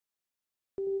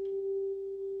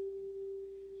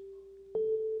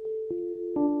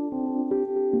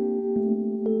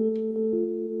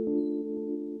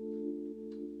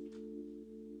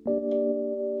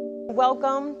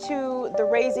welcome to the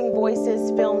Raising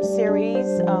Voices film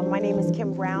series. My name is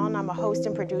Kim Brown. I'm a host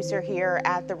and producer here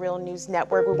at the Real News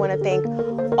Network. We want to thank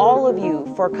all of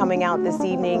you for coming out this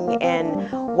evening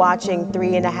and watching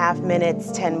 3.5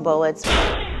 minutes, 10 bullets.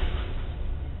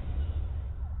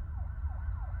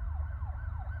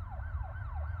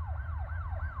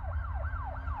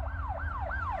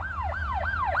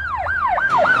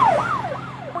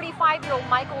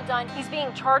 Michael Dunn. He's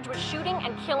being charged with shooting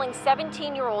and killing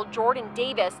 17-year-old Jordan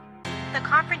Davis. The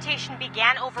confrontation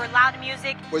began over loud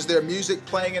music. Was there music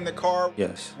playing in the car?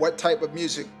 Yes. What type of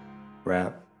music?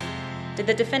 Rap. Did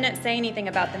the defendant say anything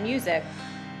about the music?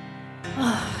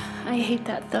 Oh, I hate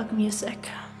that thug music.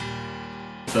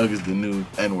 Thug is the new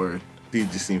N-word. He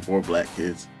just seen 4 black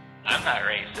kids. I'm not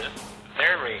racist.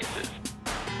 They're racist.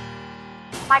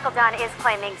 Michael Dunn is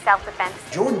claiming self-defense.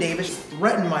 Jordan Davis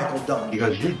threatened Michael Dunn.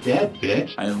 Because you're dead,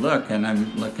 bitch. I look and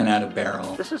I'm looking at a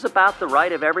barrel. This is about the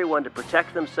right of everyone to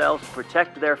protect themselves,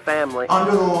 protect their family.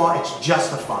 Under the law, it's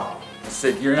justified. I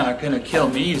said, you're not gonna kill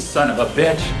me, you son of a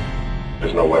bitch.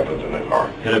 There's no weapons in the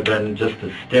car. Could have been just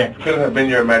a stick. Could have been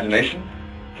your imagination?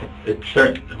 It's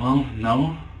certain. Well,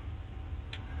 no.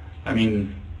 I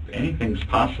mean, anything's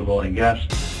possible, I guess.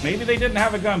 Maybe they didn't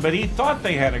have a gun, but he thought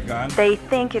they had a gun. They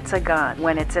think it's a gun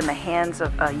when it's in the hands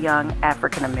of a young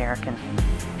African-American.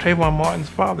 Trayvon Martin's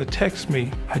father texts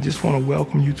me, I just want to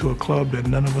welcome you to a club that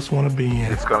none of us want to be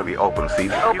in. It's going to be open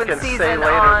season. You can say later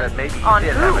that maybe you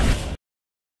did have it.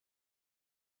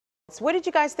 So what did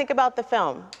you guys think about the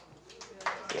film?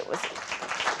 It was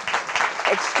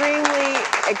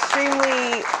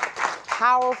extremely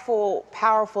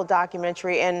powerful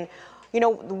documentary. And you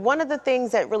know, one of the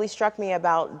things that really struck me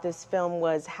about this film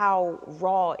was how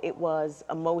raw it was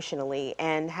emotionally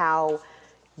and how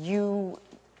you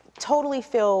totally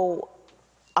feel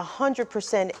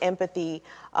 100% empathy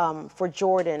for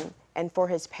Jordan and for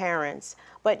his parents.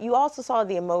 But you also saw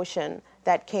the emotion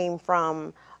that came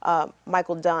from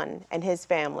Michael Dunn and his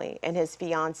family and his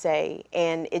fiance.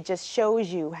 And it just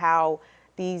shows you how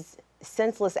these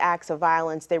senseless acts of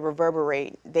violence, they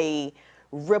reverberate, they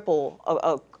ripple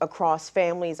across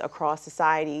families, across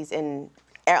societies, and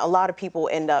a lot of people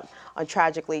end up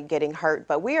tragically getting hurt.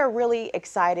 But we are really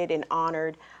excited and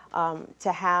honored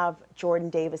to have Jordan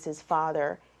Davis's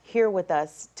father here with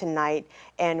us tonight,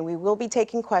 and we will be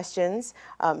taking questions.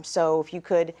 So if you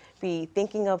could be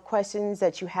thinking of questions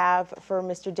that you have for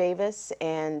Mr. Davis,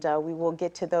 and we will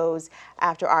get to those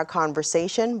after our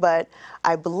conversation. But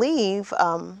I believe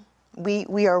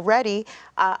we are ready.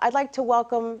 I'd like to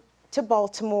welcome to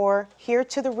Baltimore, here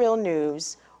to the Real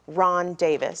News, Ron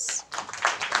Davis.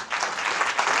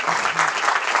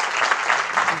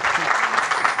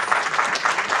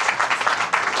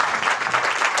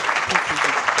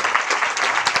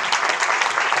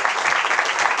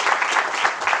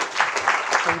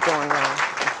 How you doing, Ron?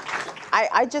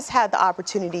 I just had the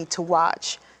opportunity to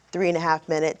watch 3.5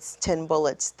 minutes, 10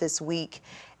 bullets this week.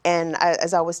 And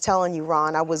as I was telling you,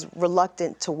 Ron, I was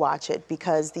reluctant to watch it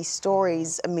because these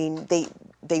stories, I mean,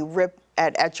 they rip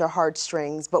at your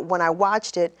heartstrings. But when I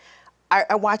watched it,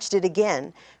 I watched it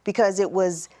again because it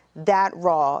was that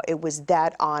raw, it was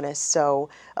that honest. So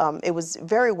it was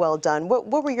very well done. What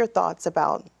were your thoughts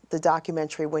about the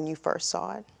documentary when you first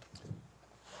saw it?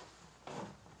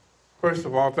 First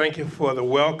of all, thank you for the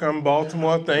welcome,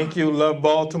 Baltimore. Thank you, love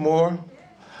Baltimore.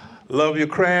 Love your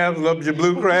crabs, love your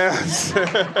blue crabs.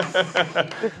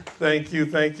 Thank you,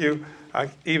 thank you. I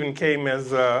even came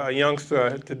as a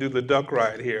youngster to do the duck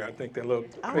ride here. I think that little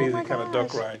crazy kind of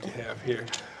duck ride you have here.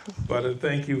 But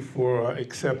thank you for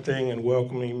accepting and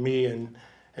welcoming me. And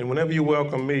whenever you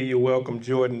welcome me, you welcome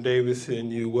Jordan Davis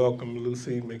and you welcome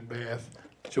Lucy McBath,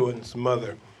 Jordan's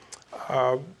mother.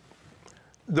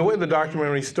 The way the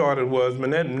documentary started was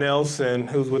Manette Nelson,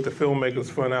 who's with the Filmmakers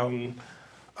Fund out in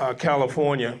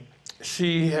California.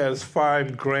 She has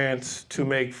 5 grants to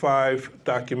make 5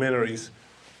 documentaries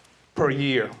per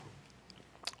year.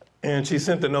 And she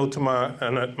sent a note to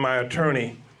my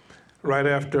attorney right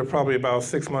after, probably about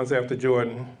 6 months after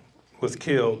Jordan was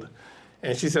killed.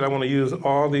 And she said, I want to use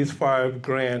all these 5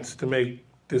 grants to make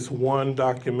this one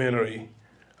documentary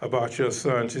about your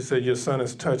son. She said, your son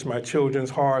has touched my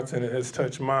children's hearts and it has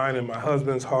touched mine and my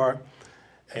husband's heart.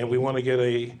 And we want to get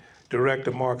a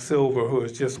director, Mark Silver, who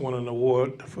has just won an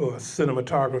award for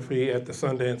cinematography at the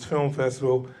Sundance Film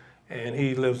Festival, and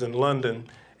he lives in London,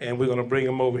 and we're going to bring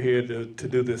him over here to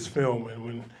do this film. And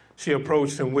when she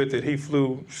approached him with it, he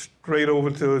flew straight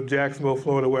over to Jacksonville,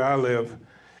 Florida, where I live,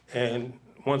 and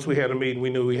once we had a meeting, we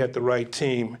knew we had the right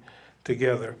team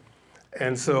together.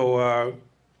 And so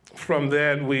from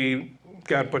that, we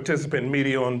got participant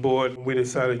media on board. We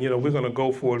decided, you know, we're going to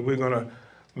go for it. We're going to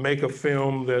make a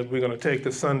film that we're going to take to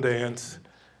Sundance.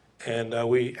 And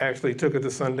we actually took it to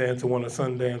Sundance and won a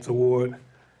Sundance Award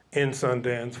in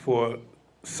Sundance for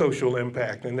social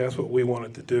impact, and that's what we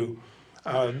wanted to do.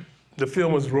 The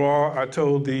film was raw. I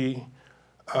told the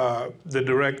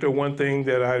director, one thing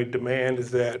that I demand is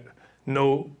that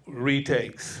no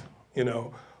retakes. You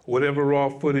know, whatever raw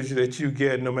footage that you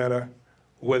get, no matter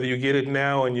whether you get it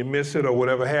now and you miss it or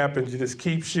whatever happens, you just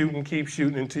keep shooting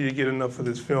until you get enough of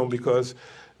this film, because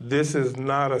this is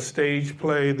not a stage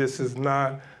play. This is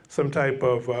not some type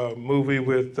of movie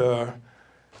with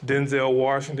Denzel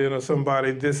Washington or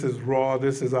somebody. This is raw.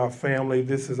 This is our family.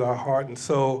 This is our heart and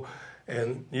soul.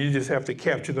 And you just have to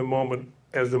capture the moment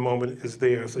as the moment is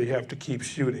there. So you have to keep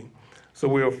shooting. So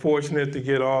we were fortunate to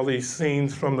get all these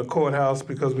scenes from the courthouse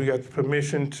because we got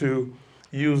permission to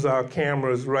use our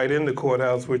cameras right in the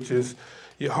courthouse, which is,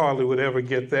 you hardly would ever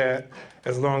get that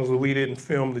as long as we didn't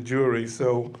film the jury.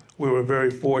 So we were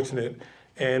very fortunate.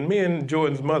 And me and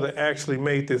Jordan's mother actually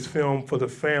made this film for the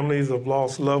families of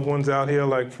lost loved ones out here,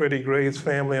 like Freddie Gray's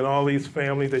family and all these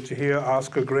families that you hear,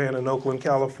 Oscar Grant in Oakland,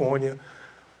 California,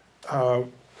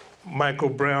 Michael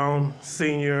Brown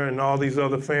Sr. and all these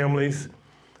other families,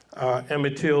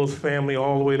 Emmett Till's family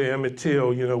all the way to Emmett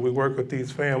Till. You know, we work with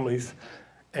these families,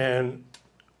 and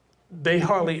they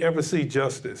hardly ever see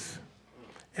justice.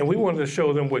 And we wanted to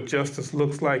show them what justice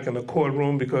looks like in a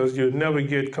courtroom, because you'll never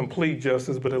get complete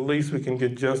justice, but at least we can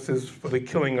get justice for the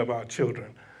killing of our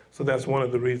children. So that's one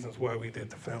of the reasons why we did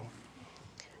the film.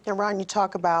 Now, Ron, you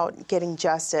talk about getting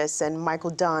justice, and Michael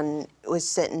Dunn was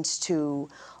sentenced to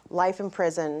life in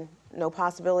prison, no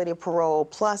possibility of parole,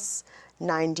 plus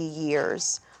 90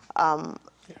 years.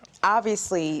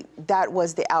 Obviously, that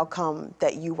was the outcome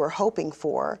that you were hoping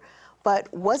for.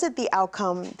 But was it the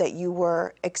outcome that you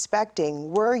were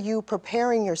expecting? Were you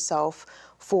preparing yourself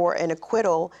for an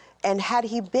acquittal? And had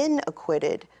he been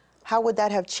acquitted, how would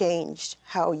that have changed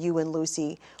how you and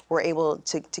Lucy were able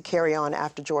to carry on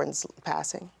after Jordan's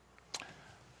passing?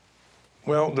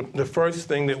 Well, the first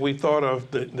thing that we thought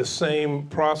of, the same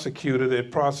prosecutor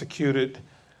that prosecuted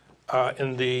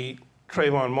in the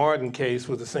Trayvon Martin case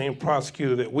was the same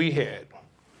prosecutor that we had,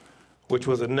 which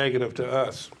was a negative to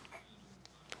us.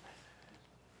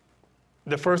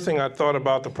 The first thing I thought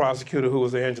about the prosecutor, who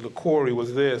was Angela Corey,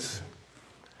 was this.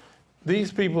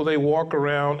 These people, they walk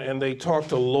around and they talk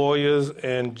to lawyers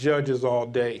and judges all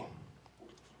day.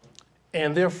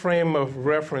 And their frame of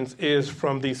reference is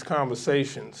from these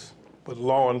conversations with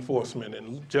law enforcement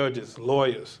and judges,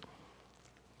 lawyers.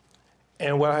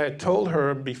 And what I had told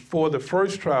her before the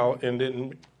first trial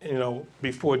ended, you know,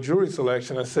 before jury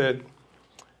selection, I said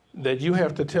that you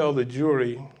have to tell the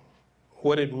jury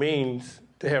what it means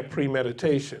to have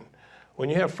premeditation. When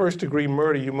you have first-degree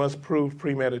murder, you must prove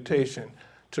premeditation.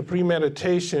 To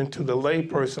premeditation, to the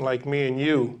layperson like me and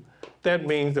you, that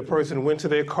means the person went to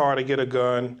their car to get a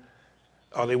gun,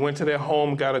 or they went to their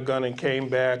home, got a gun and came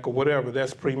back, or whatever.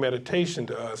 That's premeditation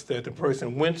to us, that the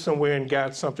person went somewhere and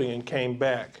got something and came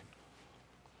back.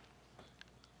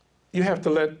 You have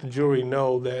to let the jury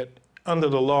know that under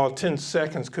the law, 10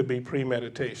 seconds could be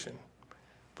premeditation.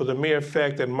 For the mere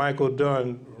fact that Michael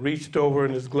Dunn reached over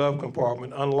in his glove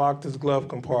compartment, unlocked his glove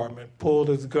compartment, pulled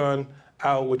his gun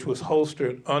out, which was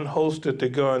holstered, unholstered the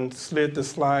gun, slid the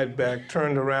slide back,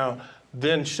 turned around,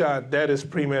 then shot, that is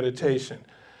premeditation.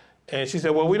 And she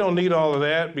said, well, we don't need all of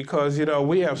that because, you know,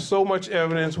 we have so much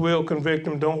evidence, we'll convict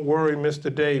him, don't worry,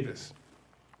 Mr. Davis.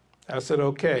 I said,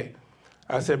 okay.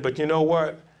 I said, but you know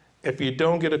what? If you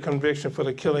don't get a conviction for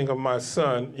the killing of my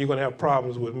son, you're gonna have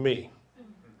problems with me.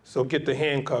 So get the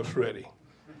handcuffs ready.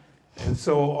 And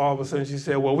so all of a sudden she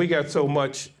said, well, we got so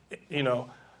much, you know,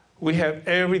 we have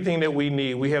everything that we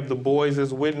need. We have the boys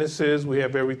as witnesses, we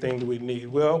have everything that we need.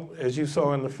 Well, as you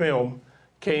saw in the film,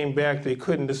 came back, they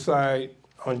couldn't decide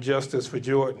on justice for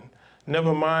Jordan.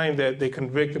 Never mind that they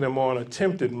convicted him on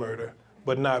attempted murder,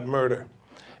 but not murder.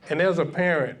 And as a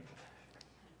parent,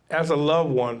 as a loved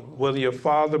one, whether your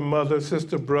father, mother,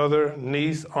 sister, brother,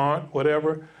 niece, aunt,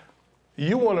 whatever,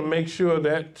 you want to make sure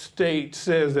that state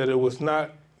says that it was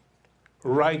not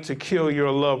right to kill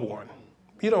your loved one.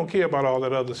 You don't care about all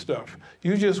that other stuff.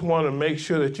 You just want to make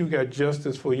sure that you got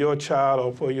justice for your child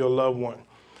or for your loved one.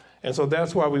 And so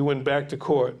that's why we went back to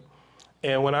court.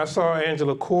 And when I saw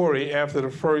Angela Corey after the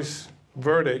first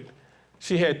verdict,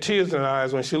 she had tears in her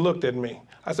eyes when she looked at me.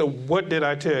 I said, what did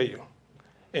I tell you?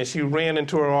 And she ran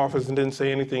into her office and didn't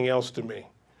say anything else to me,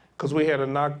 because we had a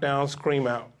knockdown, scream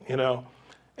out, you know.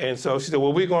 And so she said,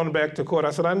 well, we're going back to court. I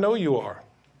said, I know you are.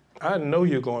 I know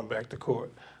you're going back to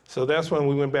court. So that's when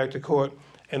we went back to court,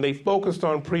 and they focused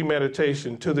on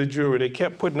premeditation to the jury. They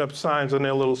kept putting up signs on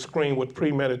their little screen what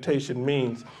premeditation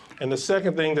means. And the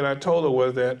second thing that I told her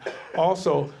was that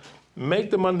also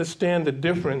make them understand the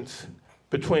difference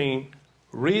between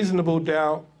reasonable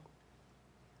doubt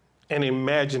and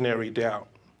imaginary doubt.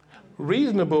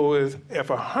 Reasonable is if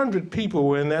 100 people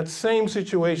were in that same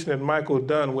situation that Michael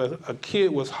Dunn, where a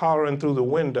kid was hollering through the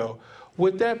window,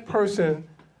 would that person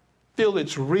feel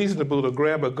it's reasonable to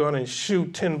grab a gun and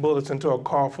shoot 10 bullets into a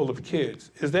car full of kids?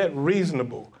 Is that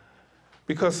reasonable?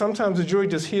 Because sometimes the jury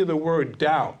just hear the word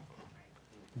doubt,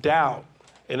 doubt.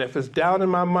 And if it's doubt in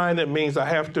my mind, it means I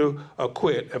have to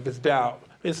acquit if it's doubt.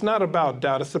 It's not about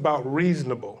doubt, it's about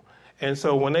reasonable. And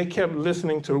so when they kept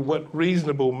listening to what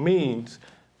reasonable means,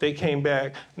 they came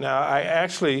back. Now, I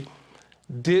actually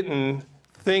didn't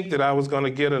think that I was going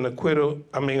to get an acquittal,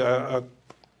 a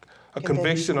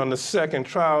conviction on the second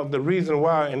trial. The reason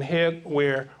why, and here's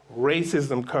where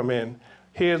racism come in,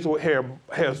 here's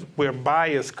where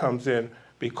bias comes in.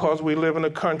 Because we live in a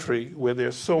country where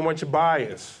there's so much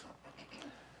bias,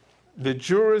 the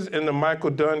jurors in the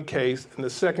Michael Dunn case, in the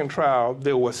second trial,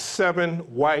 there were 7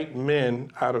 white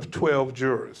men out of 12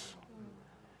 jurors.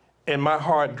 And my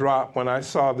heart dropped when I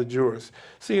saw the jurors.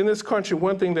 See, in this country,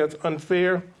 one thing that's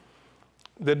unfair,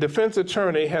 the defense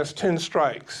attorney has 10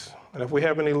 strikes. And if we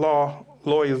have any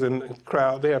lawyers in the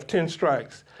crowd, they have 10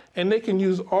 strikes. And they can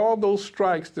use all those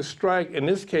strikes to strike, in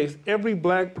this case, every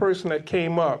black person that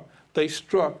came up. They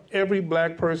struck every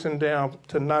black person down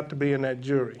to not to be in that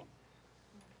jury.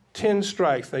 10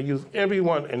 strikes, they used every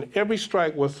one, and every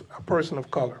strike was a person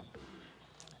of color.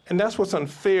 And that's what's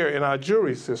unfair in our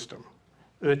jury system,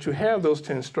 that you have those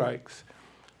 10 strikes.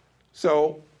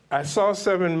 So I saw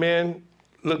 7 men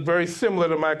look very similar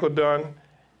to Michael Dunn,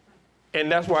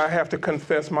 and that's why I have to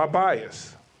confess my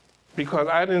bias, because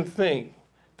I didn't think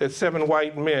that 7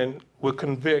 white men would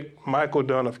convict Michael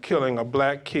Dunn of killing a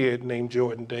black kid named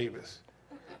Jordan Davis.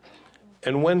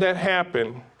 And when that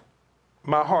happened,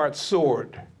 my heart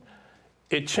soared.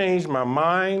 It changed my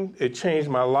mind, it changed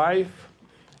my life.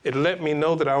 It let me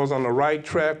know that I was on the right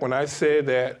track when I said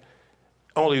that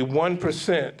only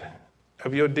 1%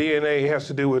 of your DNA has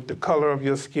to do with the color of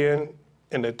your skin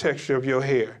and the texture of your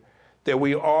hair. That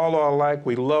we all are alike,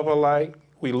 we love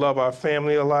our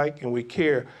family alike, and we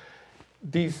care.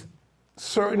 These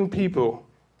certain people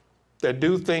that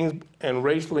do things and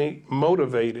racially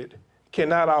motivated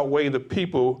cannot outweigh the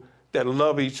people that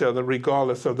love each other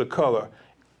regardless of the color.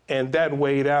 And that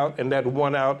weighed out and that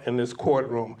won out in this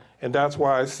courtroom. And that's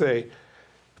why I say,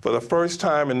 for the first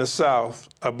time in the South,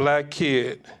 a black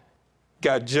kid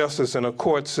got justice in a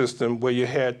court system where you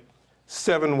had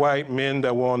 7 white men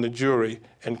that were on the jury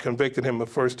and convicted him of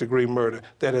first-degree murder.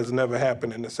 That has never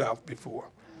happened in the South before.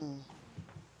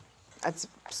 That's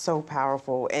so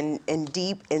powerful and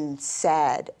deep and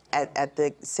sad at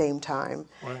the same time.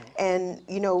 Right. And,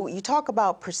 you know, you talk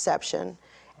about perception,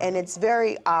 and it's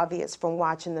very obvious from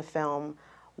watching the film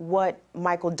what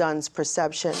Michael Dunn's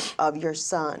perception of your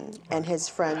son and his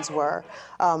friends were.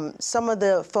 Some of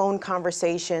the phone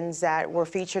conversations that were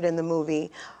featured in the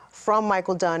movie from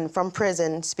Michael Dunn from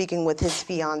prison speaking with his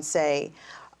fiancée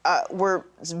were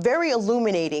very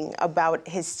illuminating about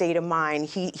his state of mind.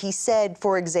 He said,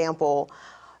 for example,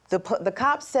 the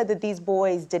cops said that these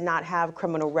boys did not have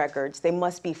criminal records. They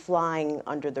must be flying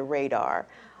under the radar.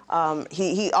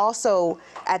 He also,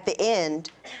 at the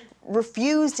end,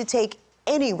 refused to take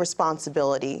any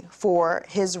responsibility for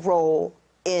his role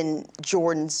in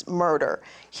Jordan's murder.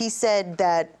 He said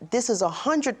that this is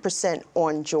 100%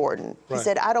 on Jordan. Right. He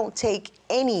said, I don't take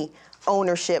any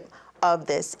ownership of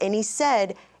this. And he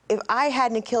said, if I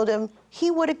hadn't killed him,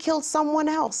 he would have killed someone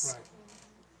else.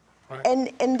 Right.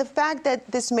 Right. And the fact that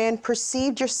this man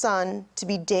perceived your son to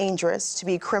be dangerous, to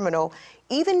be a criminal,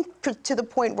 even to the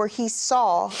point where he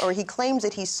saw, or he claims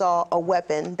that he saw a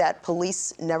weapon that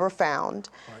police never found,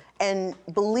 right, and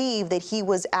believed that he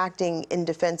was acting in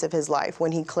defense of his life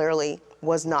when he clearly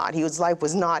was not. His life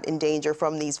was not in danger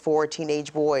from these 4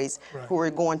 teenage boys, right, who were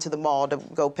going to the mall to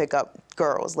go pick up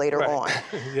girls later, right, on.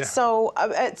 Yeah. So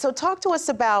talk to us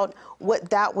about what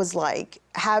that was like,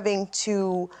 having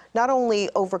to not only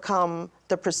overcome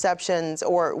the perceptions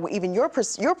or even your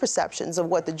perceptions of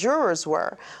what the jurors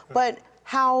were, right, but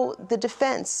how the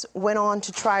defense went on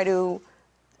to try to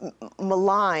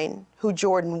malign who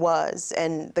Jordan was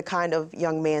and the kind of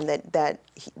young man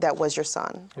that was your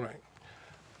son. Right.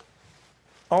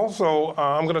 Also,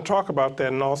 I'm going to talk about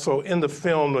that, and also in the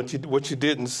film, what you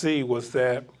didn't see was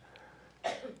that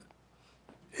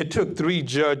it took 3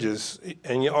 judges,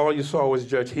 and all you saw was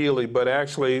Judge Healy, but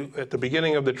actually at the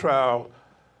beginning of the trial,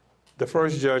 the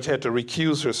first judge had to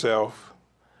recuse herself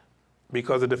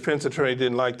because the defense attorney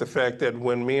didn't like the fact that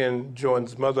when me and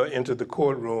Jordan's mother entered the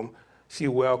courtroom, she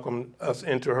welcomed us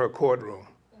into her courtroom.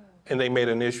 and they made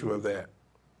an issue of that,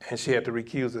 and she had to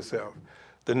recuse herself.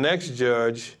 The next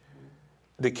judge,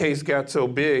 the case got so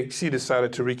big, she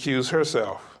decided to recuse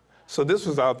herself. So this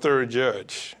was our third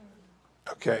judge,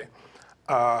 okay?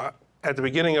 At the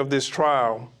beginning of this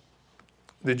trial,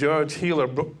 the Judge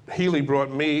Healy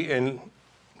brought me and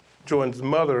Jordan's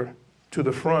mother to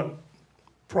the front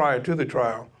prior to the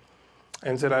trial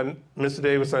and said, Mr.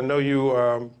 Davis, I know you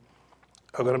are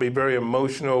going to be very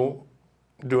emotional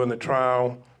during the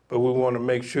trial, but we want to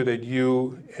make sure that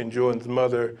you and Jordan's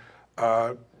mother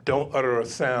don't utter a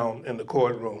sound in the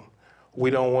courtroom. We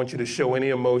don't want you to show any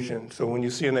emotion. So when you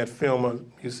see in that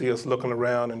film, you see us looking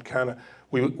around and kind of,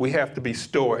 we have to be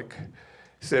stoic.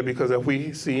 He said, because if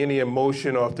we see any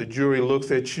emotion or if the jury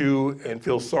looks at you and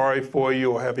feels sorry for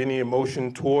you or have any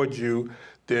emotion towards you,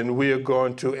 then we are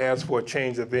going to ask for a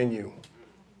change of venue.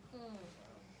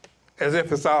 As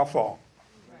if it's our fault.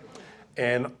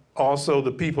 And also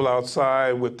the people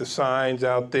outside with the signs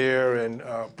out there and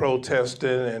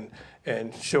protesting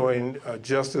and showing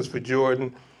justice for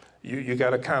Jordan, you got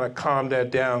to kind of calm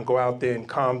that down, go out there and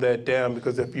calm that down,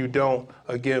 because if you don't,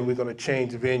 again, we're going to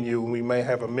change the venue and we may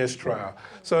have a mistrial.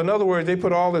 So in other words, they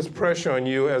put all this pressure on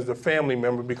you as the family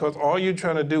member because all you're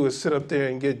trying to do is sit up there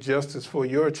and get justice for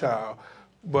your child.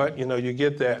 But, you know, you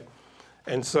get that.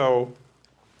 And so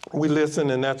we listen,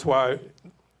 and that's why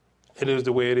it is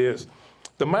the way it is.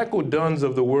 The Michael Dunns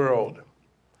of the world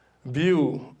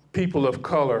view people of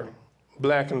color,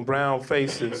 black and brown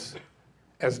faces,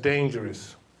 as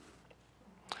dangerous.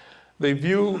 They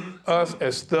view us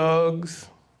as thugs.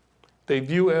 They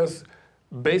view us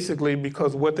basically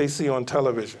because of what they see on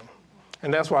television.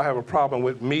 And that's why I have a problem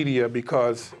with media,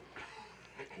 because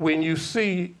when you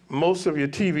see most of your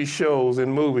TV shows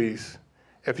and movies,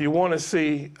 if you want to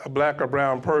see a black or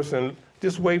brown person,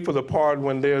 just wait for the part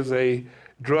when there's a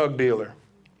drug dealer.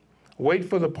 Wait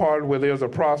for the part where there's a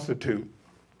prostitute.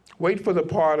 Wait for the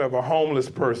part of a homeless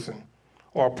person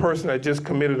or a person that just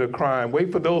committed a crime.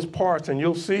 Wait for those parts and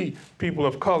you'll see people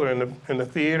of color in the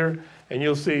theater, and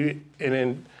you'll see it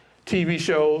in TV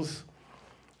shows.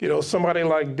 You know, somebody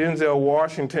like Denzel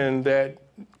Washington that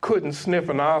couldn't sniff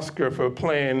an Oscar for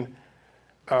playing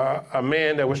a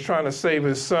man that was trying to save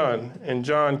his son, and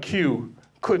John Q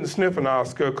couldn't sniff an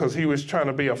Oscar because he was trying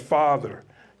to be a father,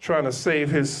 trying to save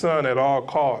his son at all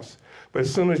costs. But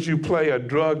as soon as you play a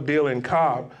drug-dealing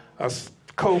cop, a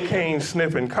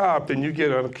cocaine-sniffing cop, then you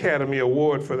get an Academy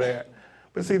Award for that.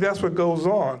 But see, that's what goes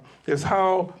on. It's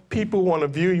how people want to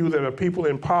view you that are people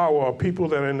in power or people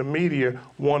that are in the media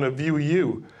want to view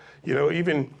you. You know,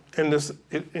 even in this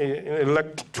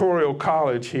electoral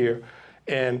college here.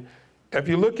 And if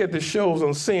you look at the shows on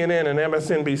CNN and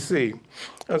MSNBC,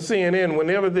 on CNN,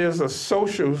 whenever there's a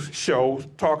social show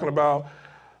talking about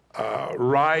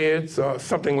riots or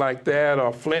something like that,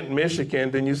 or Flint,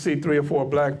 Michigan, then you see 3 or 4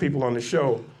 black people on the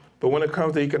show. But when it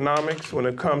comes to economics, when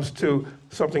it comes to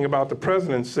something about the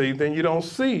presidency, then you don't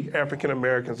see African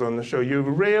Americans on the show. You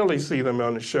rarely see them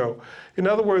on the show. In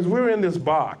other words, we're in this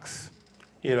box.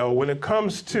 You know, when it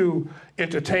comes to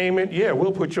entertainment, yeah,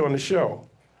 we'll put you on the show.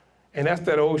 And that's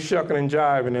that old shucking and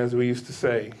jiving, as we used to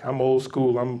say. I'm old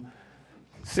school. I'm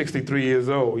 63 years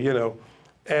old, you know.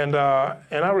 And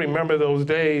I remember those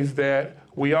days that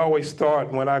we always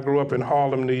thought when I grew up in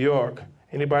Harlem, New York.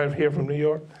 Anybody here from New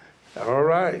York? All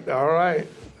right, all right.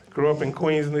 Grew up in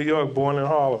Queens, New York, born in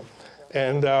Harlem.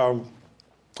 And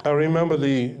I remember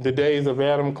the days of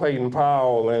Adam Clayton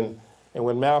Powell and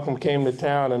when Malcolm came to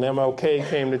town and MLK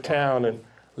came to town, and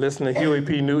listening to Huey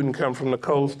P. Newton come from the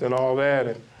coast and all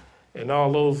that, and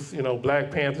all those, you know, Black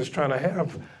Panthers trying to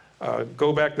have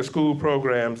go back to school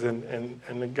programs, and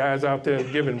the guys out there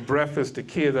giving breakfast to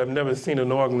kids. I've never seen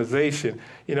an organization,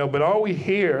 you know, but all we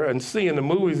hear and see in the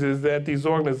movies is that these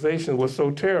organizations were so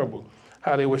terrible,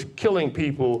 how they were killing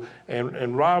people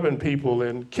and robbing people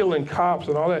and killing cops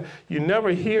and all that. You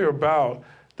never hear about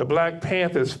the Black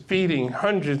Panthers feeding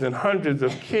hundreds and hundreds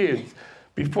of kids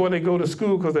before they go to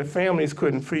school because their families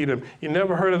couldn't feed them. You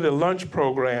never heard of their lunch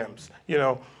programs, you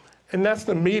know. And that's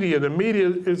the media. The media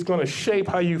is going to shape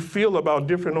how you feel about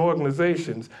different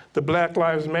organizations. The Black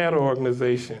Lives Matter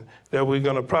organization that we're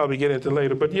going to probably get into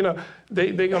later. But, you know,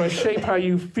 they're going to shape how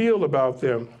you feel about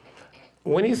them.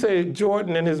 When he said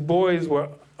Jordan and his boys were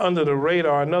under the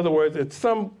radar, in other words, at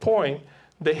some point,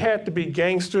 they had to be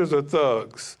gangsters or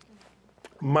thugs.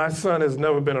 My son has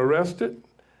never been arrested.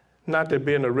 Not that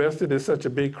being arrested is such a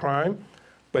big crime,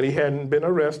 but he hadn't been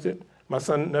arrested. My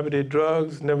son never did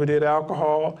drugs, never did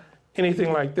alcohol,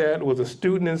 anything like that. Was a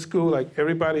student in school like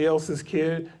everybody else's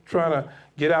kid, trying to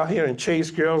get out here and chase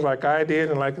girls like I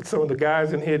did and like some of the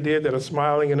guys in here did that are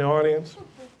smiling in the audience.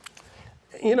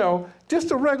 you know,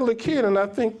 just a regular kid. And I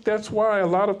think that's why a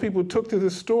lot of people took to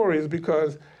this story, is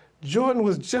because Jordan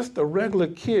was just a regular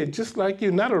kid, just like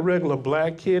you, not a regular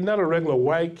black kid, not a regular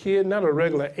white kid, not a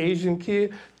regular Asian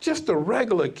kid, just a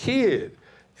regular kid.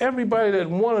 Everybody that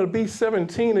wanted to be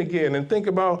 17 again and think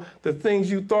about the things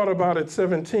you thought about at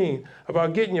 17,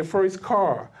 about getting your first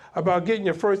car, about getting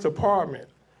your first apartment,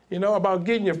 you know, about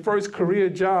getting your first career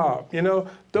job, you know,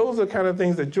 those are the kind of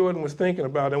things that Jordan was thinking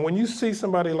about. And when you see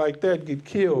somebody like that get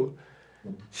killed,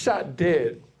 shot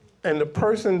dead, and the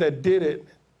person that did it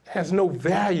has no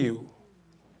value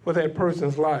for that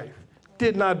person's life,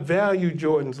 did not value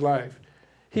Jordan's life.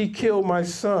 He killed my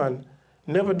son,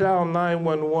 never dialed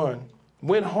 911,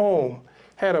 went home,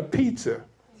 had a pizza,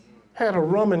 had a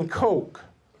rum and Coke,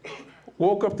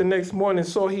 woke up the next morning and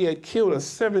saw he had killed a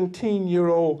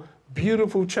 17-year-old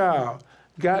beautiful child,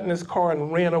 got in his car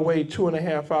and ran away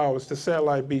 2.5 hours to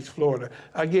Satellite Beach, Florida.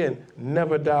 Again,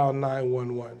 never dialed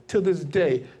 911. To this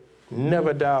day,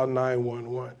 never dialed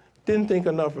 911. Didn't think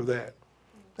enough of that.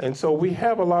 And so we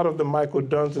have a lot of the Michael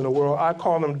Dunns in the world. I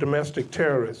call them domestic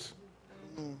terrorists.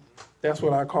 That's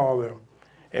what I call them.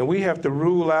 And we have to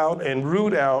rule out and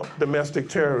root out domestic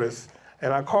terrorists.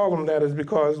 And I call them that is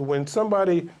because when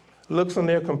somebody looks on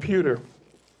their computer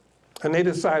and they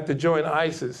decide to join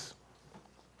ISIS,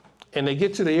 and they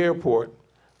get to the airport,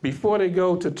 before they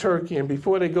go to Turkey and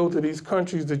before they go to these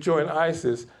countries to join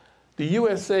ISIS, the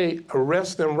USA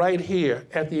arrests them right here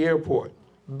at the airport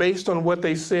based on what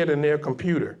they said in their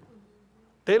computer.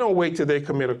 They don't wait till they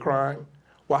commit a crime.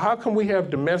 Well, how can we have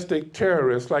domestic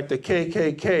terrorists like the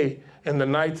KKK and the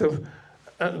Knights of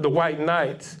the White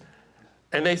Knights,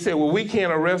 and they say, well, we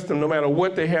can't arrest them no matter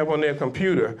what they have on their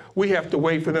computer. We have to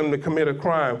wait for them to commit a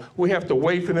crime. We have to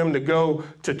wait for them to go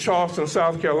to Charleston,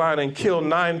 South Carolina and kill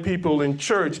 9 people in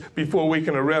church before we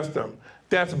can arrest them.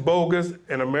 That's bogus,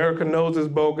 and America knows it's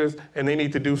bogus, and they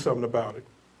need to do something about it.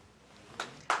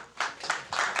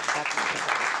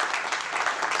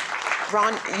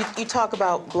 Ron, you talk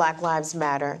about Black Lives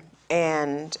Matter,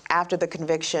 and after the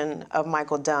conviction of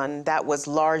Michael Dunn, that was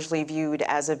largely viewed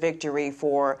as a victory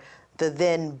for the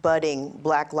then budding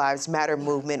Black Lives Matter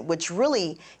movement, which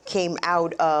really came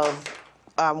out of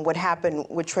what happened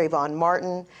with Trayvon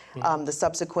Martin, the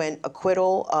subsequent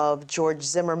acquittal of George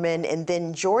Zimmerman, and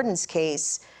then Jordan's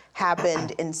case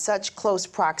happened in such close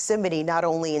proximity, not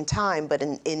only in time, but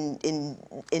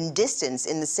in distance,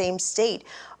 in the same state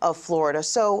of Florida.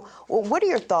 So what are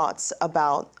your thoughts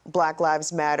about Black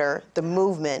Lives Matter, the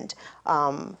movement,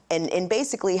 and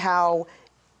basically how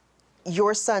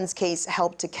your son's case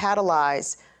helped to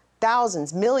catalyze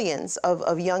thousands, millions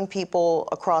of young people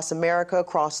across America,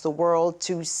 across the world,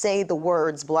 to say the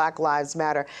words Black Lives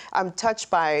Matter? I'm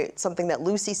touched by something that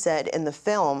Lucy said in the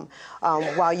film.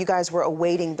 While you guys were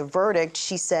awaiting the verdict,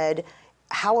 she said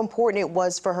how important it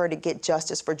was for her to get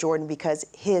justice for Jordan because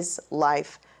his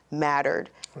life mattered.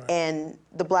 Right. And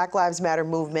the Black Lives Matter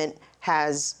movement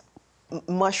has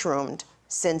mushroomed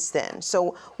since then.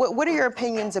 So what are your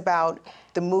opinions about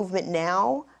the movement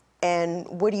now, and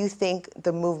what do you think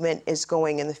the movement is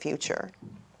going in the future?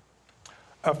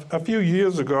 A few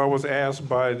years ago, I was asked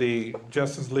by the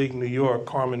Justice League New York,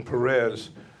 Carmen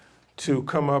Perez, to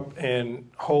come up and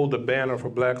hold a banner for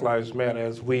Black Lives Matter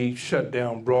as we shut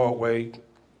down Broadway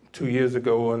 2 years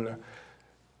ago on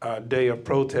the day of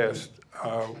protest.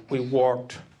 We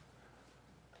walked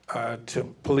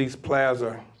to Police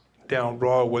Plaza down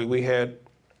Broadway. We had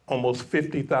almost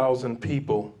 50,000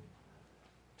 people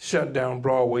shut down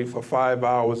Broadway for 5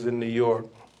 hours in New York.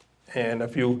 And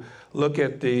if you look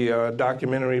at the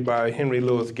documentary by Henry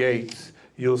Louis Gates,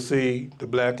 you'll see the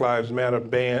Black Lives Matter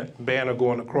banner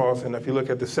going across. And if you look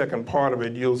at the second part of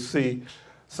it, you'll see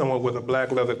someone with a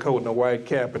black leather coat and a white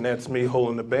cap, and that's me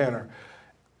holding the banner.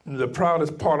 The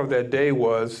proudest part of that day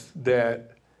was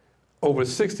that over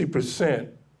 60%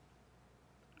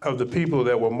 of the people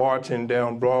that were marching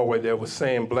down Broadway that were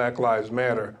saying Black Lives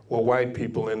Matter were white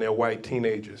people and they're white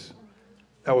teenagers.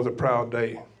 That was a proud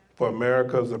day for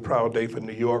America. It was a proud day for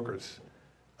New Yorkers.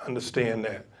 Understand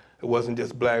that. It wasn't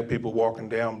just black people walking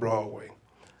down Broadway,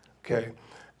 okay?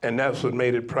 And that's what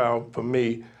made it proud for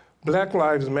me. Black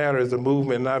Lives Matter is a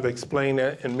movement, and I've explained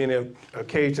that in many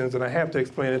occasions, and I have to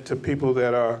explain it to people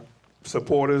that are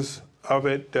supporters of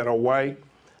it, that are white.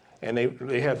 And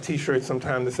they have T-shirts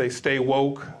sometimes that say, stay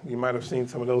woke. You might have seen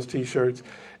some of those T-shirts.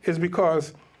 It's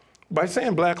because by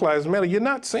saying Black Lives Matter, you're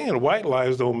not saying white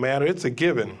lives don't matter. It's a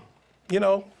given. You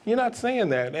know, you're not saying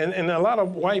that. And a lot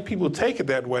of white people take it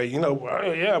that way. You know,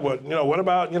 yeah, but, you know, what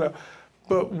about, you know.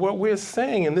 But what we're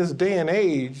saying in this day and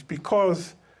age,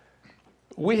 because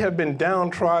we have been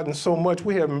downtrodden so much,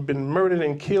 we have been murdered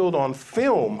and killed on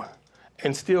film.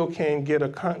 and still can't get a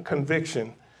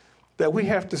conviction, that we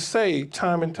have to say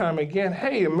time and time again,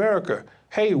 hey, America,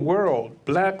 hey, world,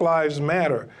 Black Lives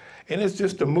Matter. And it's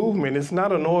just a movement. It's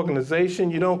not an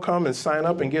organization. You don't come and sign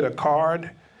up and get a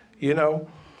card, you know.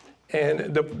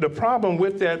 And the problem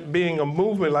with that being a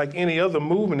movement like any other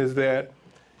movement is that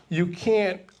you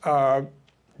can't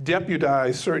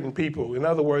deputize certain people. In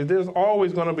other words, there's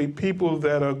always going to be people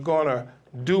that are going to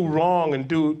do wrong and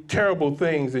do terrible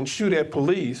things and shoot at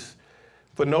police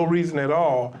for no reason at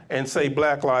all and say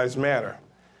Black Lives Matter.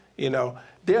 You know,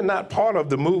 they're not part of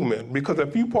the movement, because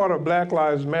if you're part of Black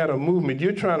Lives Matter movement,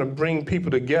 you're trying to bring people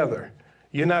together.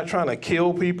 You're not trying to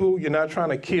kill people. You're not trying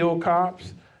to kill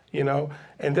cops, you know,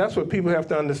 and that's what people have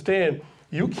to understand.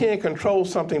 You can't control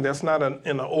something that's not in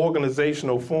an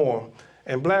organizational form.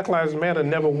 And Black Lives Matter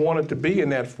never wanted to be in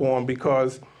that form,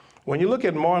 because when you look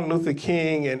at Martin Luther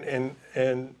King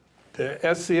and the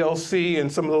SCLC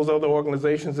and some of those other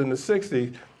organizations in the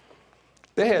 60s,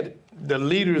 they had the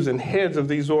leaders and heads of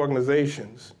these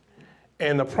organizations.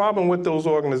 And the problem with those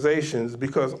organizations,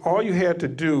 because all you had to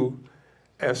do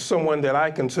as someone that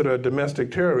I consider a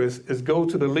domestic terrorist is go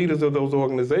to the leaders of those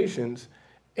organizations,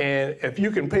 and if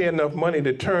you can pay enough money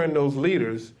to turn those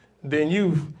leaders, then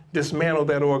you've dismantled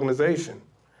that organization.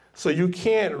 So you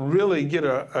can't really get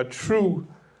a true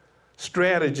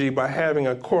strategy by having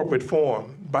a corporate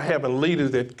form, by having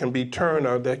leaders that can be turned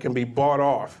or that can be bought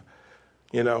off.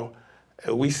 You know,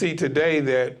 we see today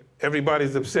that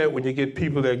everybody's upset when you get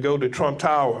people that go to Trump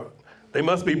Tower. They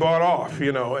must be bought off,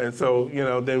 you know, and so, you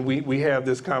know, then we have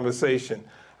this conversation.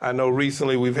 I know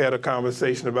recently we've had a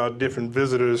conversation about different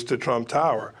visitors to Trump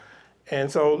Tower. And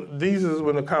so these is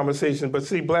when the conversation, but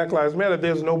see, Black Lives Matter,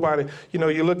 there's nobody, you know,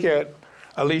 you look at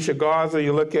Alicia Garza,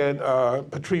 you look at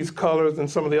Patrisse Cullors and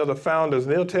some of the other founders,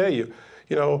 and they'll tell you,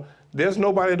 you know, there's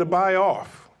nobody to buy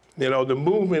off. You know, the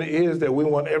movement is that we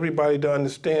want everybody to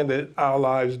understand that our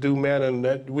lives do matter and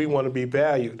that we want to be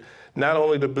valued. Not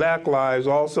only the Black lives,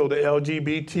 also the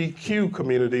LGBTQ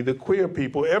community, the queer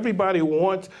people. Everybody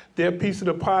wants their piece of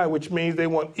the pie, which means they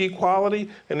want equality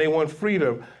and they want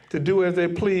freedom to do as they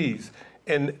please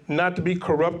and not to be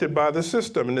corrupted by the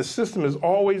system. And the system is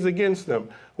always against them.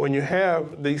 When you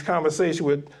have these conversations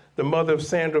with the mother of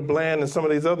Sandra Bland and some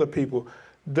of these other people,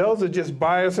 those are just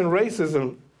bias and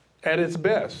racism at its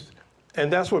best.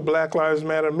 And that's what Black Lives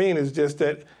Matter mean, is just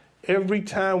that every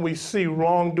time we see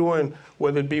wrongdoing,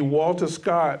 whether it be Walter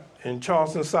Scott in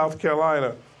Charleston, South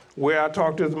Carolina, where I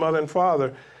talked to his mother and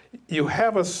father, you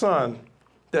have a son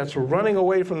that's running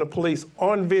away from the police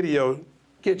on video,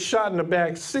 gets shot in the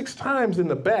back 6 times in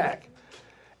the back,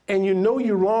 and you know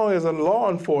you're wrong as a law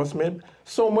enforcement,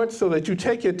 so much so that you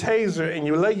take your taser and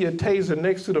you lay your taser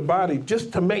next to the body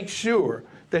just to make sure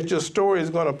that your story is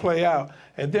going to play out.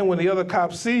 And then when the other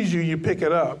cop sees you, you pick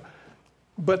it up.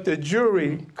 But the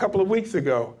jury, a couple of weeks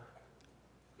ago,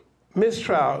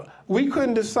 mistrial, we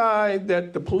couldn't decide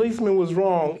that the policeman was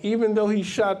wrong, even though he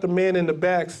shot the man in the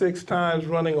back 6 times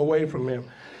running away from him.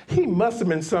 He must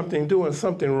have been doing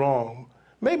something wrong.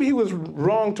 Maybe he was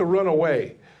wrong to run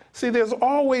away. See, there's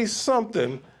always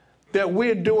something that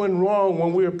we're doing wrong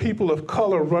when we're people of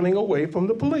color running away from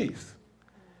the police.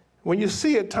 When you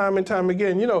see it time and time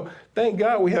again, you know, thank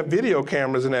God we have video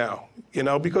cameras now, you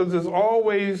know, because there's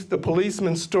always the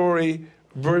policeman's story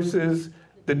versus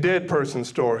the dead person's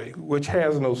story, which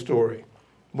has no story.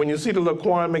 When you see the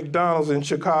Laquan McDonald's in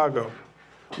Chicago,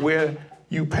 where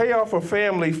you pay off a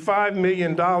family $5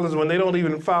 million when they don't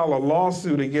even file a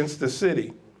lawsuit against the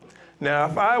city. Now,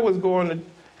 if I was going to,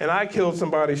 and I killed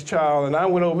somebody's child and I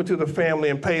went over to the family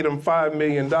and paid them $5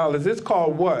 million, it's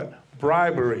called what?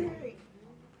 Bribery.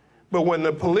 But when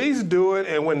the police do it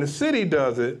and when the city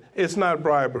does it, it's not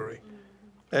bribery.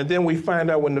 And then we find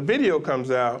out when the video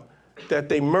comes out that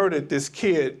they murdered this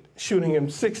kid, shooting him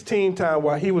 16 times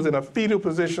while he was in a fetal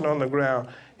position on the ground.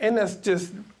 And that's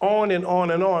just on and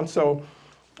on and on. So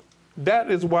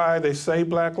that is why they say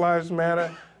Black Lives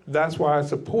Matter. That's why I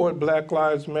support Black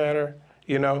Lives Matter.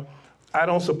 You know, I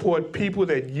don't support people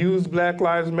that use Black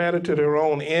Lives Matter to their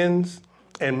own ends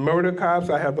and murder cops.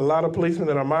 I have a lot of policemen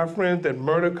that are my friends that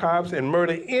murder cops and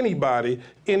murder anybody,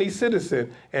 any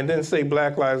citizen, and then say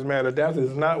Black Lives Matter. That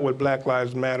is not what Black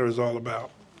Lives Matter is all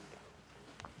about.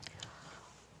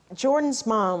 Jordan's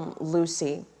mom,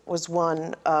 Lucy, was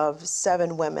one of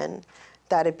 7 women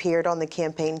that appeared on the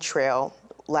campaign trail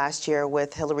last year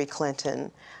with Hillary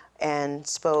Clinton and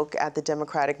spoke at the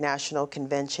Democratic National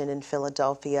Convention in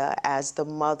Philadelphia as the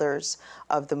mothers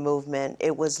of the movement.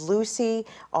 It was Lucy,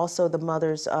 also the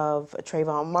mothers of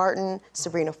Trayvon Martin,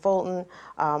 Sabrina Fulton,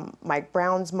 Mike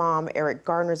Brown's mom, Eric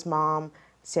Garner's mom,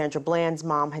 Sandra Bland's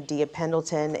mom, Hadiyah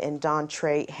Pendleton, and Dawn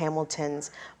Trey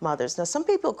Hamilton's mothers. Now, some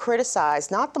people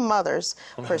criticize, not the mothers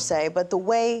per se, but the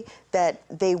way that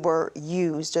they were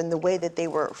used and the way that they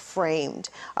were framed.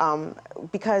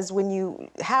 Because when you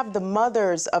have the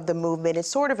mothers of the movement, it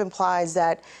sort of implies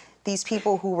that these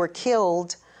people who were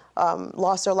killed,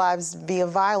 lost their lives via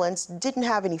violence, didn't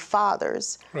have any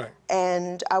fathers. Right.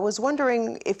 And I was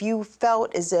wondering if you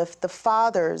felt as if the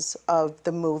fathers of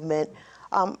the movement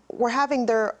were having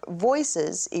their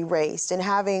voices erased and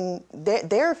having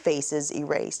their faces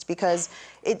erased, because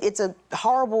it's a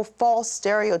horrible false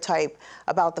stereotype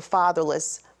about the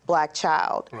fatherless black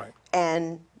child. Right.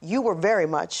 And you were very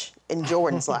much in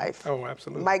Jordan's life. Oh,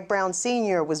 absolutely. Mike Brown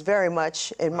Sr. was very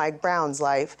much in Mike Brown's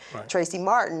life. Right. Tracy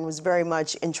Martin was very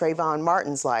much in Trayvon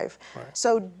Martin's life. Right.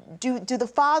 So do the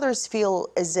fathers feel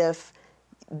as if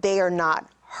they are not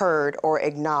heard or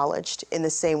acknowledged in the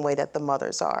same way that the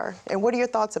mothers are? And what are your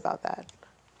thoughts about that?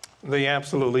 They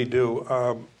absolutely do.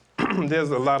 There's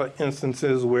a lot of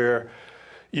instances where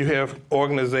you have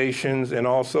organizations and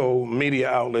also media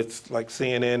outlets like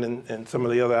CNN and some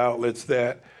of the other outlets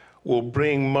that will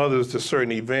bring mothers to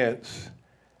certain events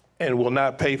and will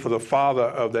not pay for the father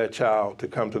of that child to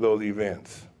come to those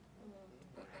events.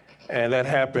 And that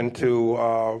happened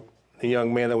to the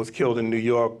young man that was killed in New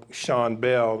York, Sean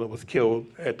Bell, that was killed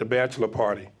at the bachelor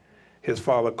party. His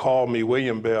father called me,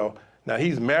 William Bell. Now,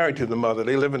 he's married to the mother.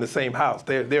 They live in the same house.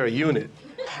 They're a unit.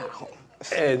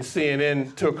 And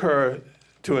CNN took her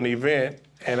to an event,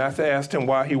 and I asked him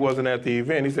why he wasn't at the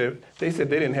event. He said, they said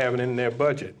they didn't have it in their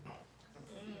budget.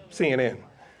 CNN.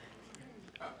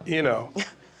 You know.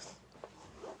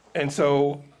 And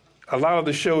so a lot of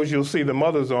the shows you'll see the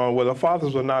mothers on where the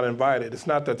fathers are not invited. It's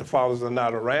not that the fathers are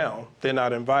not around, they're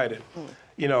not invited.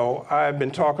 You know, I've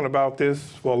been talking about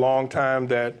this for a long time,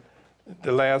 that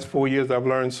the last 4 years I've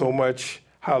learned so much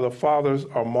how the fathers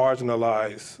are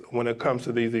marginalized when it comes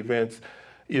to these events.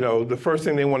 You know, the first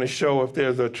thing they want to show if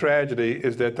there's a tragedy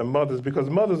is that the mothers, because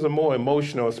mothers are more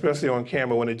emotional, especially on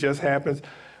camera when it just happens.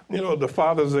 You know, the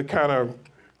fathers are kind of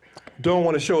don't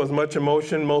want to show as much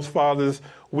emotion. Most fathers,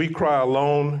 we cry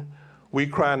alone. We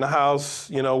cry in the house.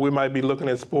 You know, we might be looking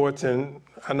at sports, and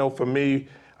I know for me,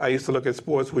 I used to look at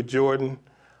sports with Jordan.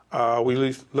 We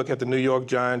used to look at the New York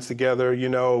Giants together. You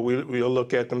know, we'll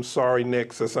look at them sorry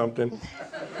Knicks or something,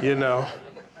 you know.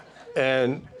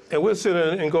 And we'll sit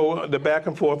and go the back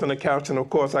and forth on the couch, and of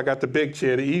course, I got the big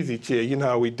chair, the easy chair. You know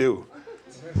how we do.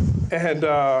 And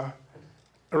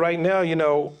right now, you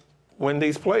know, when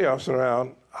these playoffs are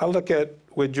around, I look at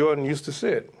where Jordan used to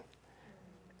sit,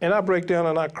 and I break down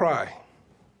and I cry.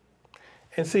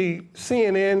 And see,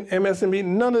 CNN, MSNBC,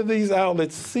 none of these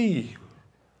outlets see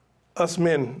us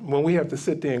men when we have to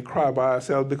sit there and cry by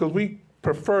ourselves, because we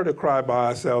prefer to cry by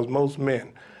ourselves, most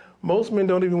men. Most men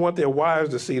don't even want their wives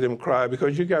to see them cry,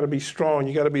 because you gotta be strong,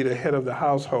 you gotta be the head of the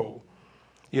household,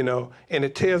 you know? And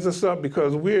it tears us up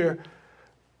because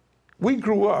we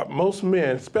grew up, most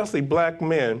men, especially black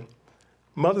men,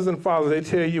 mothers and fathers, they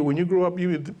tell you when you grow up,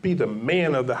 you be the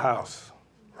man of the house,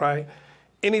 right?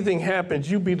 Anything happens,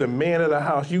 you be the man of the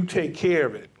house, you take care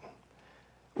of it.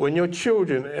 When your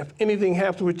children, if anything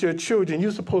happens with your children, you're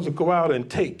supposed to go out and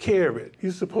take care of it.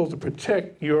 You're supposed to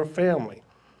protect your family.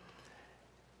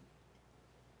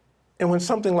 And when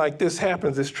something like this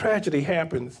happens, this tragedy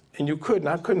happens, and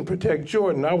I couldn't protect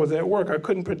Jordan. I was at work, I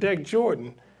couldn't protect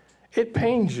Jordan. It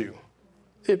pains you.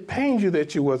 It pains you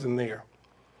that you wasn't there.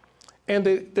 And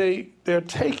they're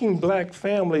taking black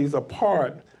families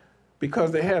apart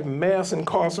because they have mass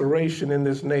incarceration in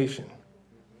this nation.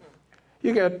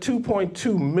 You got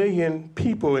 2.2 million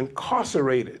people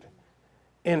incarcerated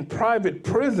in private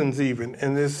prisons even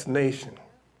in this nation.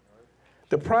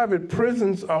 The private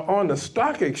prisons are on the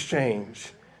stock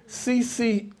exchange.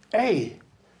 CCA,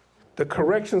 the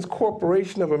Corrections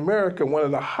Corporation of America, one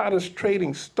of the hottest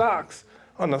trading stocks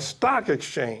on the stock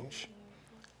exchange,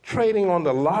 trading on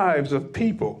the lives of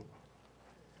people.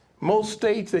 Most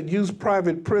states that use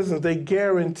private prisons, they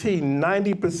guarantee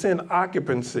 90%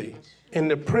 occupancy in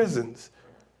the prisons.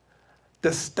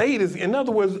 The state is, in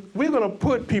other words, we're gonna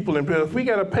put people in prison. If we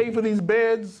gotta pay for these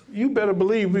beds, you better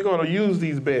believe we're gonna use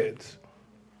these beds.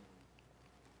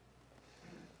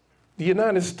 The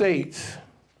United States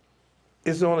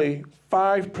is only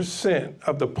 5%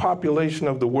 of the population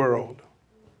of the world.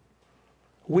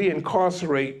 We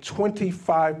incarcerate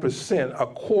 25%, a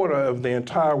quarter of the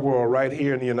entire world right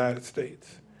here in the United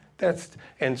States.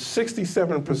 And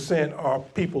 67% are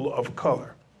people of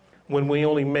color, when we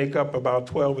only make up about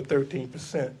 12 or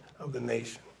 13% of the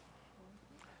nation.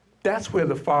 That's where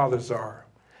the fathers are.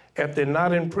 If they're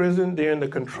not in prison, they're in the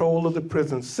control of the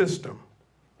prison system.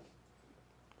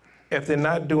 If they're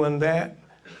not doing that,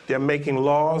 they're making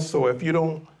laws. So if you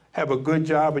don't have a good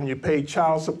job and you pay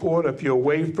child support, if you're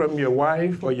away from your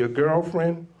wife or your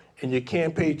girlfriend and you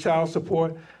can't pay child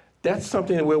support, that's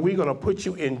something where we're going to put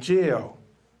you in jail.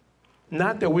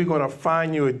 Not that we're going to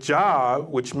find you a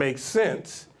job, which makes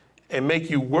sense, and make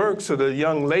you work so the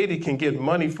young lady can get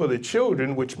money for the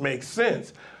children, which makes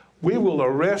sense. We will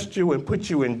arrest you and put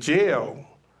you in jail.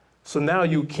 So now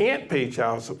you can't pay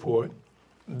child support.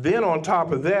 Then on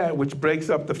top of that, which breaks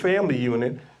up the family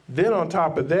unit, then on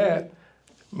top of that,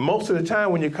 most of the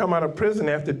time when you come out of prison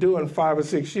after doing 5 or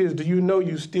 6 years, do you know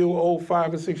you still owe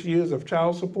 5 or 6 years of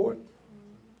child support?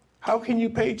 How can you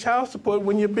pay child support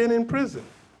when you've been in prison?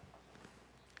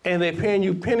 And they're paying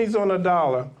you pennies on a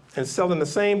dollar and selling the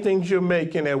same things you're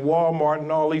making at Walmart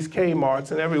and all these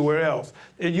Kmarts and everywhere else.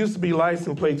 It used to be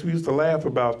license plates. We used to laugh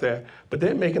about that. But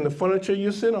they're making the furniture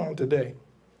you sit on today.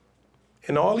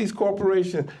 And all these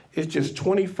corporations, it's just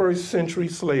 21st century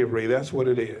slavery. That's what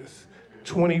it is.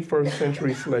 21st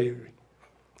century slavery.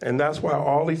 And that's why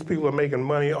all these people are making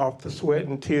money off the sweat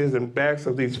and tears and backs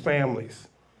of these families.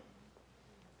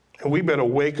 And we better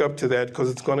wake up to that because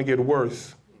it's going to get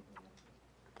worse.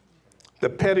 The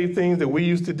petty things that we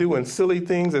used to do and silly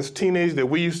things as teenagers that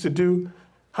we used to do,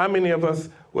 how many of us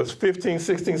was 15,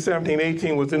 16, 17,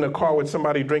 18, was in a car with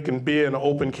somebody drinking beer in an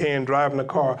open can, driving a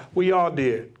car? We all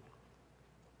did.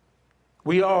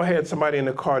 We all had somebody in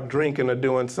the car drinking or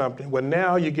doing something. Well,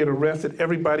 now you get arrested,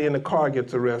 everybody in the car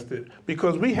gets arrested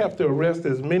because we have to arrest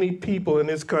as many people in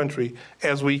this country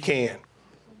as we can.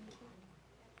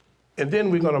 And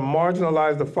then we're going to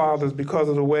marginalize the fathers because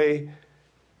of the way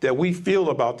that we feel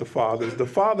about the fathers. The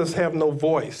fathers have no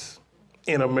voice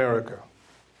in America.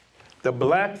 The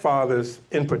black fathers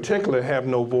in particular have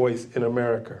no voice in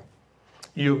America.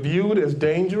 You're viewed as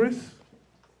dangerous.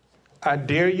 I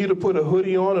dare you to put a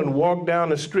hoodie on and walk down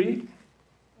the street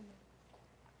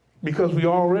because we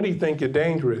already think you're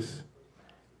dangerous.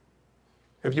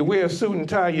 If you wear a suit and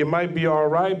tie, you might be all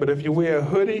right, but if you wear a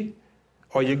hoodie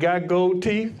or you got gold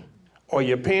teeth or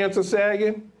your pants are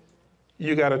sagging,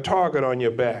 you got a target on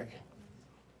your back.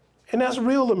 And that's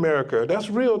real America. That's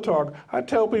real talk. I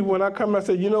tell people when I come, I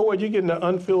say, you know what, you're getting the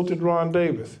unfiltered Ron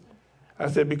Davis. I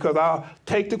said, because I'll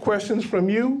take the questions from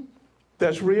you,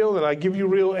 that's real, and I give you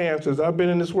real answers. I've been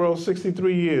in this world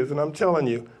 63 years, and I'm telling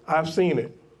you, I've seen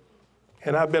it.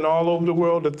 And I've been all over the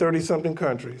world to 30-something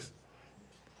countries.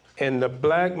 And the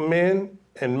black men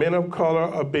and men of color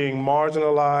are being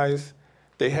marginalized.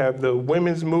 They have the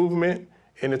women's movement,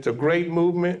 and it's a great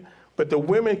movement. But the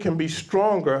women can be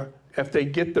stronger if they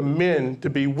get the men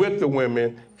to be with the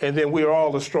women, and then we're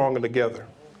all the stronger together.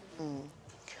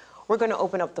 We're going to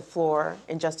open up the floor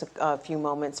in just a few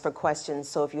moments for questions.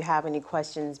 So if you have any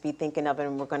questions, be thinking of it,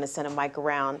 and we're going to send a mic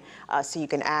around so you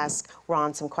can ask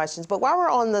Ron some questions. But while we're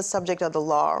on the subject of the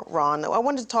law, Ron, I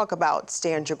wanted to talk about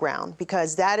stand your ground,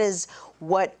 because that is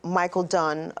what Michael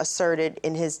Dunn asserted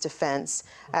in his defense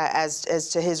as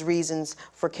to his reasons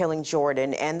for killing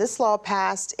Jordan. And this law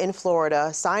passed in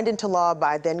Florida, signed into law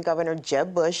by then Governor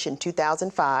Jeb Bush in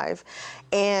 2005.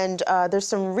 And there's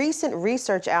some recent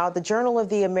research out. The Journal of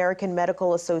the American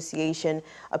Medical Association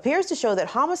appears to show that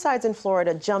homicides in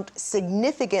Florida jumped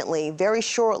significantly very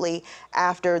shortly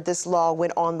after this law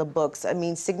went on the books. I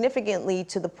mean, significantly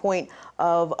to the point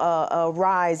of a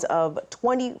rise of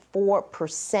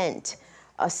 24%.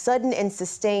 A sudden and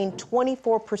sustained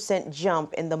 24%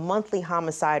 jump in the monthly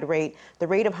homicide rate. The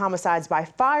rate of homicides by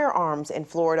firearms in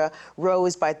Florida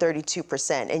rose by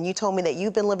 32%. And you told me that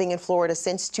you've been living in Florida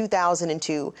since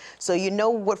 2002. So you know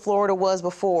what Florida was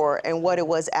before and what it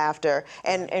was after.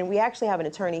 And we actually have an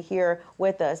attorney here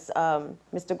with us.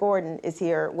 Mr. Gordon is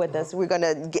here with us. We're going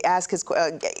to ask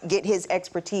get his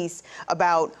expertise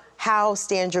about how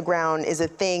stand your ground is a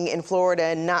thing in Florida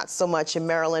and not so much in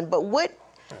Maryland. But what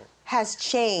has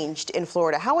changed in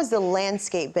Florida? How has the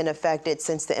landscape been affected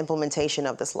since the implementation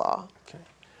of this law? Okay.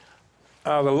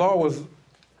 The law was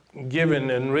given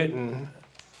and written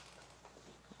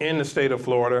in the state of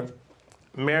Florida.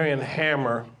 Marion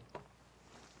Hammer,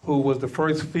 who was the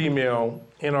first female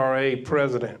NRA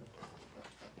president.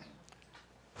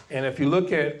 And if you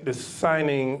look at the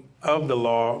signing of the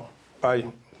law by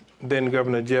then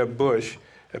Governor Jeb Bush,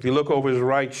 if you look over his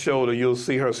right shoulder, you'll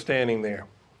see her standing there.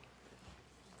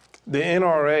 The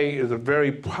NRA is a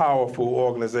very powerful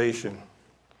organization,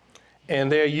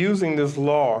 and they're using this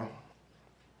law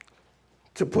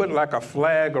to put like a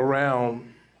flag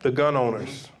around the gun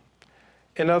owners.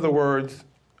 In other words,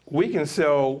 we can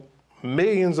sell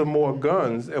millions of more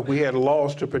guns if we had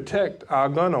laws to protect our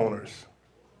gun owners.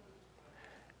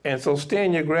 And so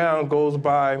stand your ground goes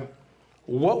by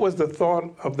what was the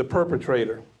thought of the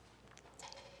perpetrator?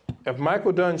 If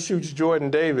Michael Dunn shoots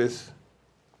Jordan Davis,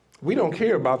 we don't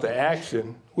care about the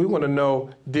action. We want to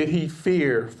know, did he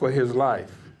fear for his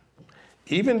life?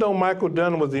 Even though Michael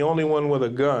Dunn was the only one with a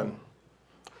gun,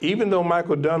 even though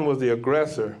Michael Dunn was the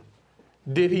aggressor,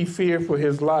 did he fear for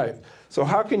his life? So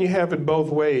how can you have it both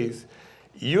ways?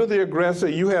 You're the aggressor,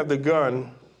 you have the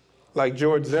gun, like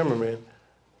George Zimmerman,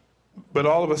 but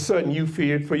all of a sudden you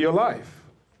feared for your life.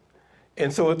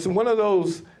 And so it's one of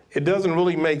those, it doesn't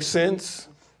really make sense,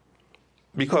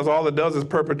 because all it does is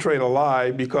perpetrate a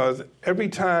lie, because every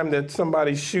time that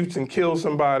somebody shoots and kills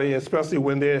somebody, especially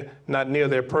when they're not near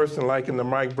their person, like in the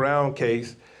Mike Brown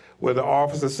case, where the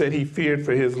officer said he feared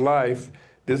for his life,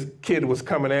 this kid was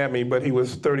coming at me, but he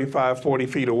was 35, 40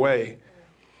 feet away.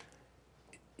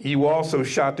 You also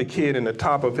shot the kid in the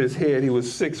top of his head. He was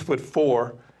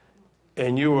 6'4",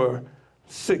 and you were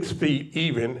 6 feet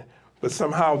even, but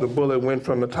somehow the bullet went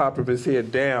from the top of his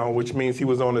head down, which means he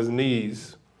was on his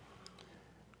knees.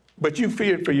 But you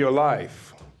feared for your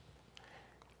life.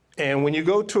 And when you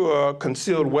go to a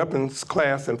concealed weapons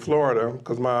class in Florida,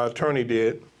 because my attorney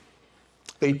did,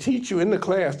 they teach you in the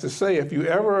class to say, if you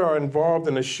ever are involved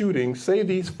in a shooting, say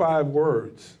these 5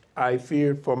 words: I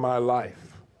feared for my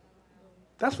life.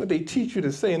 That's what they teach you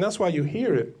to say, and that's why you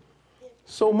hear it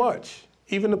so much.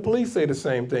 Even the police say the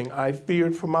same thing: I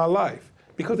feared for my life.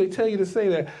 Because they tell you to say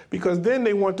that, because then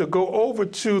they want to go over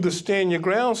to the Stand Your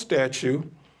Ground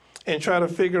statute and try to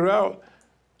figure out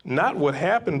not what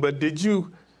happened, but did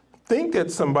you think that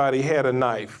somebody had a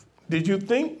knife? Did you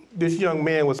think this young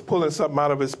man was pulling something out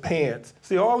of his pants?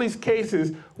 See, all these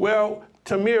cases, well,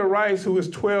 Tamir Rice, who was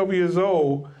 12 years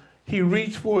old, he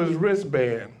reached for his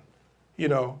wristband, you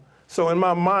know. So in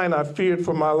my mind, I feared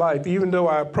for my life. Even though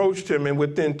I approached him and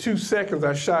within 2 seconds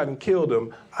I shot and killed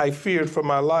him, I feared for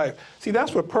my life. See,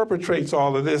 that's what perpetrates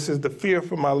all of this, is the fear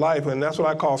for my life, and that's what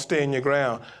I call stand your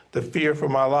ground. The fear for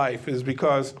my life is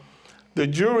because the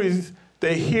juries,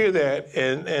 they hear that,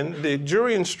 and the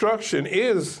jury instruction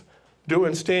is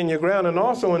doing stand your ground, and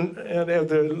also, and as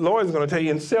the lawyer's going to tell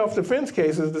you, in self-defense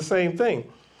cases, the same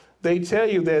thing. They tell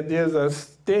you that there's a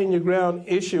stand your ground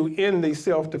issue in these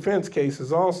self-defense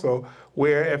cases also,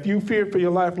 where if you feared for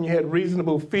your life and you had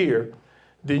reasonable fear,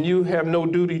 then you have no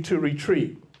duty to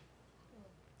retreat.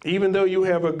 Even though you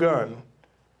have a gun,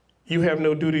 you have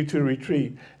no duty to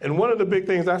retreat. And one of the big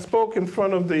things, I spoke in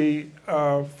front of the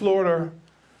Florida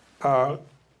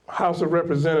House of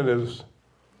Representatives,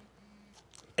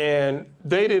 and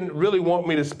they didn't really want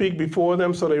me to speak before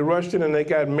them, so they rushed in and they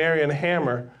got Marion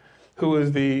Hammer, who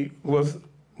was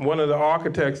one of the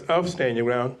architects of Stand Your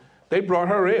Ground. They brought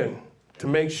her in to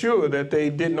make sure that they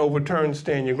didn't overturn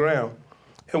Stand Your Ground.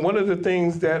 And one of the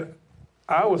things that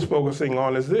I was focusing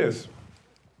on is this.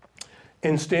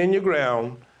 In Stand Your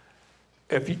Ground,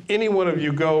 if any one of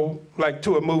you go like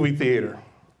to a movie theater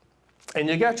and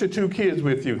you got your 2 kids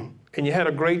with you and you had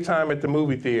a great time at the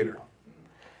movie theater,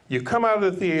 you come out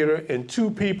of the theater and 2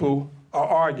 people are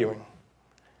arguing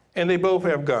and they both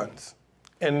have guns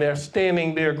and they're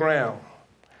standing their ground.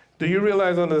 Do you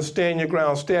realize under the Stand Your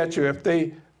Ground statute, if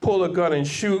they pull a gun and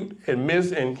shoot and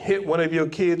miss and hit one of your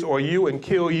kids or you and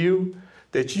kill you,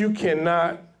 that you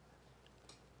cannot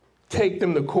take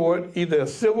them to court, either a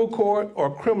civil court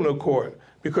or criminal court,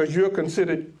 because you're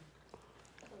considered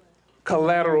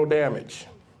collateral damage.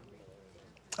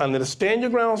 Under the Stand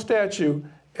Your Ground statute,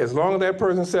 as long as that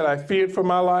person said, I feared for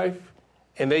my life,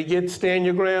 and they get Stand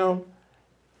Your Ground,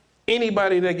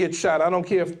 anybody that gets shot, I don't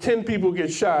care if 10 people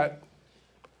get shot,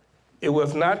 it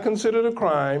was not considered a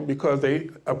crime because they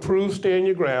approved Stand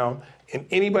Your Ground, and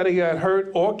anybody got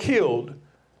hurt or killed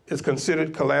is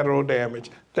considered collateral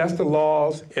damage. That's the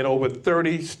laws in over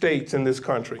 30 states in this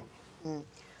country.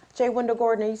 Jay Wendell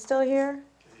Gordon, are you still here?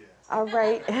 Yes. All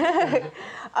right.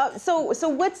 So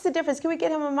what's the difference? Can we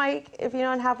get him a mic if you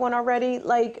don't have one already?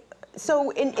 Like, so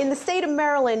in the state of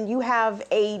Maryland, you have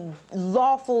a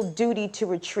lawful duty to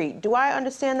retreat. Do I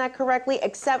understand that correctly?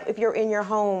 Except if you're in your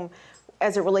home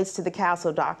as it relates to the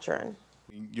Castle Doctrine.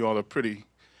 You all are pretty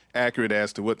accurate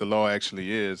as to what the law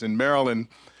actually is. In Maryland,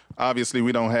 obviously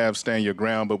we don't have Stand Your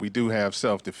Ground, but we do have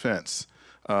self-defense.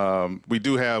 We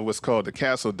do have what's called the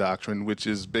Castle Doctrine, which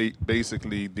is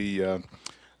basically the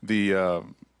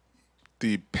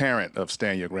parent of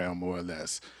Stand Your Ground, more or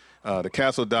less. The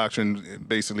Castle Doctrine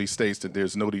basically states that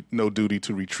there's no duty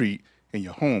to retreat in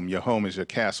your home. Your home is your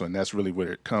castle, and that's really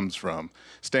where it comes from.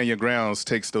 Stand Your Grounds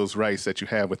takes those rights that you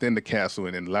have within the castle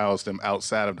and allows them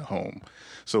outside of the home.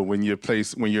 So when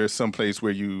you're someplace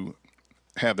where you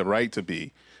have the right to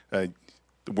be, the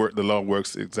law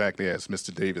works exactly as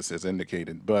Mr. Davis has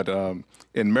indicated. But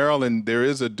in Maryland, there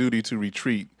is a duty to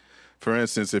retreat. For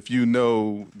instance, if you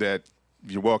know that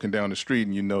you're walking down the street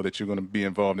and you know that you're going to be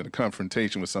involved in a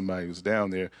confrontation with somebody who's down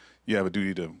there, you have a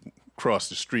duty to cross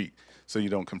the street so you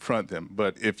don't confront them.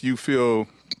 But if you feel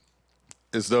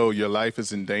as though your life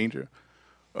is in danger,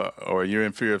 or you're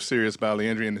in fear of serious bodily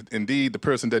injury, and indeed the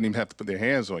person doesn't even have to put their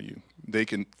hands on you. They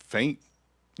can feign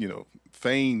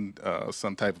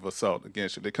some type of assault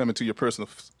against you. They come into your personal,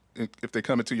 if they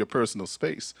come into your personal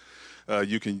space,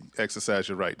 you can exercise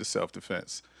your right to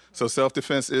self-defense. So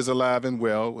self-defense is alive and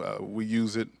well. We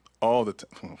use it all the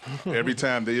time, every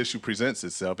time the issue presents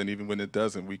itself, and even when it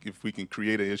doesn't, if we can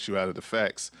create an issue out of the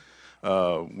facts,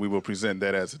 we will present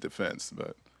that as a defense.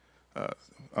 But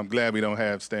I'm glad we don't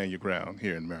have stand your ground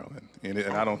here in Maryland, and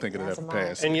I don't think it'll ever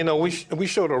pass. And you know, we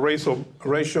showed a racial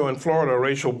in Florida, a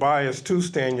racial bias to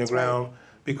stand your ground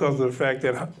because of the fact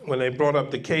that when they brought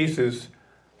up the cases,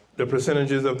 the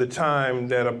percentages of the time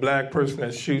that a black person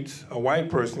that shoots a white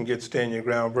person gets stand your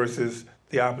ground versus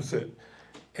the opposite.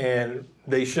 And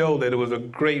they showed that it was a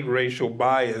great racial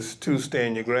bias to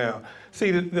stand your ground.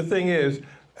 See, the thing is,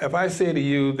 if I say to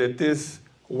you that this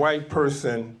white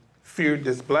person feared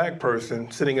this black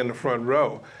person sitting in the front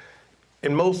row,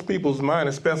 in most people's mind,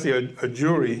 especially a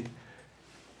jury,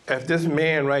 if this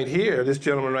man right here, this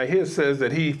gentleman right here says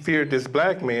that he feared this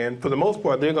black man, for the most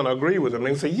part, they're going to agree with him.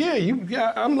 They say,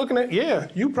 yeah, I'm looking at, yeah,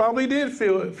 you probably did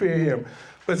fear him.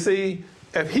 But see,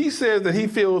 if he says that he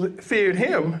feared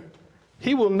him,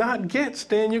 he will not get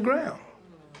stand your ground.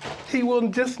 He will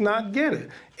just not get it.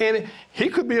 And he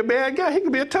could be a bad guy. He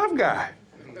could be a tough guy.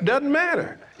 Doesn't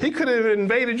matter. He could have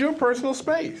invaded your personal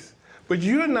space. But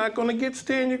you're not going to get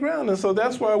stand your ground. And so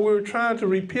that's why we're trying to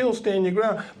repeal stand your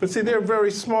ground. But see, they're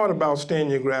very smart about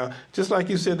stand your ground. Just like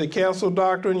you said, the castle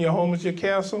doctrine, your home is your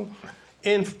castle.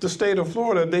 In the state of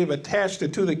Florida, they've attached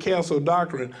it to the castle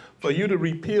doctrine. For you to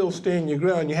repeal stand your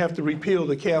ground, you have to repeal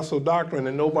the castle doctrine,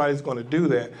 and nobody's going to do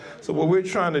that. So what we're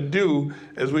trying to do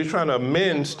is we're trying to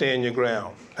amend stand your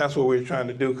ground. That's what we're trying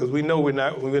to do, because we know we're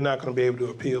not going to be able to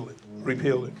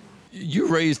repeal it. You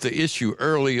raised the issue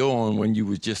early on when you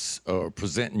were just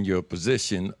presenting your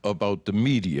position about the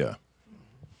media.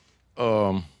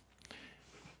 And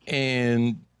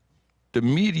the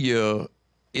media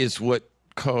is what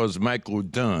caused Michael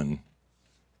Dunn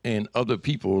and other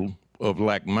people of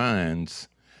like minds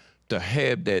to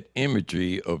have that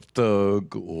imagery of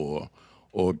thug or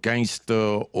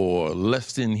gangster or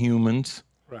less than humans.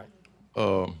 Right.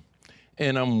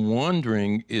 And I'm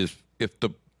wondering if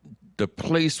the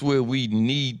place where we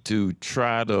need to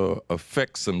try to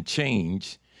affect some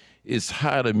change is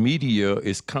how the media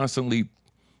is constantly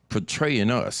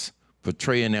portraying us,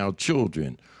 portraying our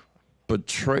children,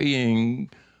 portraying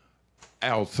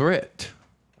our threat,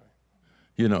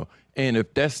 you know. And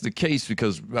if that's the case,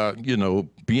 because, you know,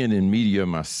 being in media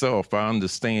myself, I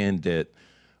understand that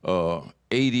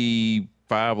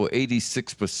 85 or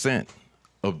 86%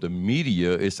 of the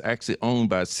media is actually owned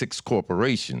by 6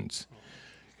 corporations.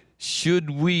 Should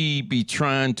we be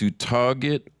trying to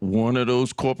target one of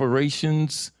those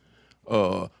corporations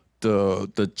to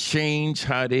change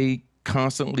how they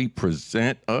constantly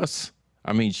present us?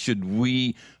 I mean,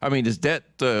 is that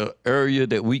the area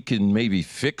that we can maybe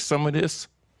fix some of this?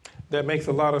 That makes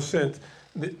a lot of sense.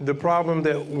 The problem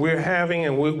that we're having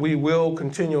and we will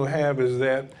continue to have is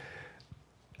that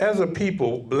as a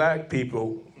people, black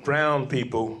people, brown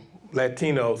people,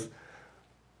 Latinos,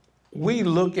 we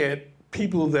look at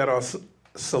people that are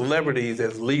celebrities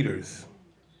as leaders.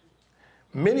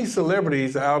 Many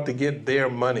celebrities are out to get their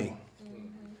money.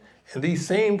 And these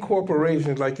same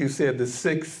corporations, like you said, the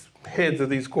 6 heads of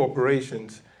these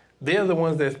corporations, they're the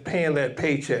ones that's paying that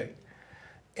paycheck.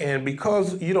 And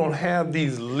because you don't have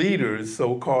these leaders,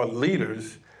 so-called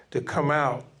leaders, to come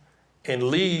out and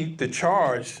lead the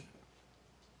charge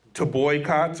to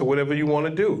boycotts or whatever you want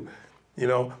to do, you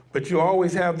know, but you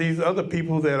always have these other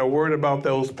people that are worried about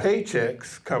those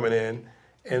paychecks coming in,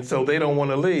 and so they don't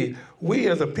want to lead. We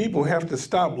as a people have to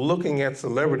stop looking at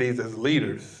celebrities as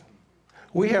leaders.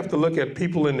 We have to look at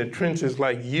people in the trenches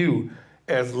like you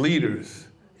as leaders,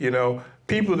 you know,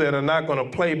 people that are not going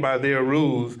to play by their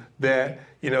rules, that,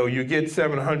 you know, you get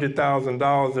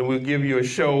 $700,000 and we'll give you a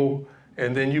show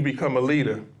and then you become a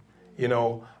leader. You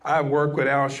know, I've worked with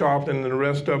Al Sharpton and the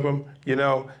rest of them, you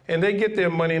know, and they get their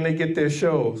money and they get their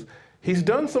shows. He's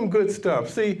done some good stuff.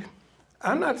 See,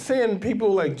 I'm not saying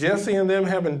people like Jesse and them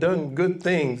haven't done good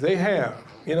things. They have.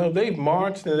 You know, they've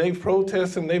marched and they've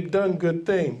protested and they've done good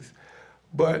things.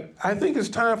 But I think it's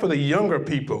time for the younger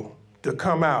people to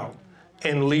come out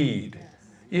and lead.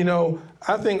 You know,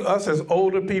 I think us as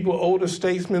older people, older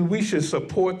statesmen, we should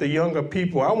support the younger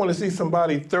people. I want to see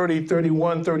somebody 30,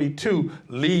 31, 32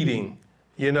 leading,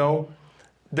 you know,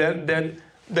 that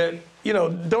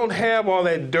don't have all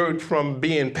that dirt from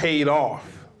being paid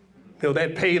off,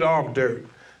 that paid off dirt.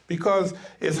 Because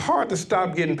it's hard to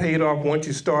stop getting paid off once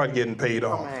you start getting paid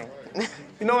off.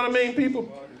 You know what I mean,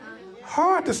 people?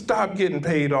 Hard to stop getting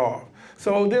paid off.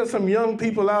 So there's some young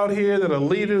people out here that are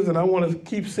leaders, and I want to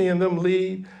keep seeing them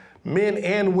lead, men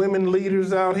and women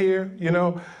leaders out here,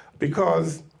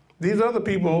 because these other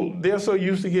people, they're so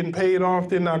used to getting paid off,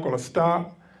 they're not going to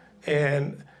stop.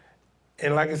 And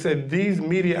like I said, these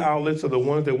media outlets are the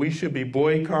ones that we should be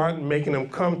boycotting, making them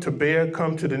come to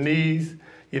the knees,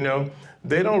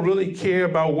 They don't really care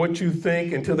about what you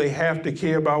think until they have to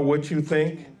care about what you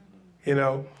think, And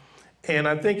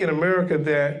I think in America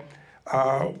that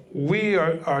we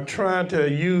are trying to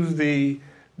use the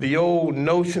old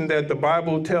notion that the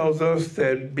Bible tells us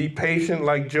that be patient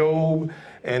like Job,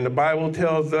 and the Bible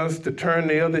tells us to turn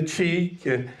the other cheek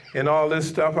and all this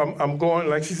stuff. I'm going,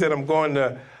 like she said, I'm going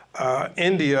to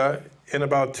India in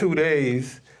about 2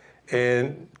 days,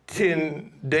 and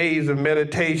 10 days of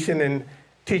meditation and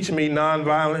teaching me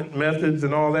nonviolent methods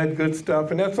and all that good stuff,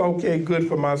 and that's okay, good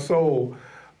for my soul.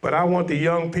 But I want the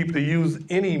young people to use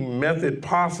any method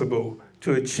possible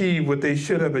to achieve what they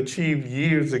should have achieved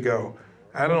years ago.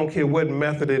 I don't care what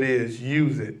method it is,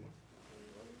 use it.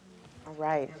 All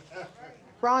right.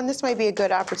 Ron, this might be a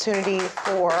good opportunity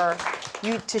for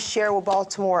you to share with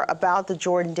Baltimore about the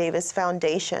Jordan Davis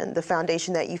Foundation, the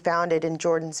foundation that you founded in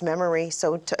Jordan's memory.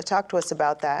 So talk to us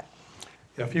about that.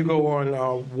 If you go on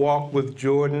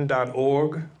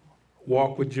walkwithjordan.org,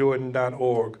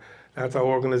 walkwithjordan.org, that's our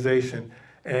organization.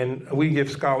 And we give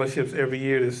scholarships every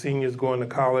year to seniors going to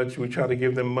college. We try to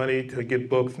give them money to get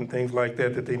books and things like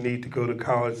that they need to go to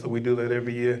college. So we do that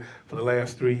every year for the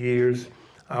last 3 years.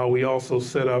 We also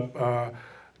set up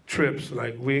trips.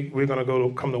 Like we're going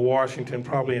to come to Washington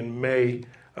probably in May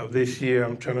of this year.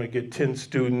 I'm trying to get 10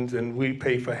 students, and we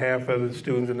pay for half of the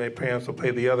students, and their parents will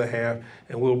pay the other half,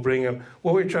 and we'll bring them.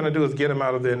 What we're trying to do is get them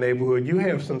out of their neighborhood. You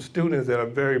have some students that are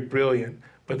very brilliant,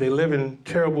 but they live in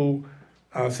terrible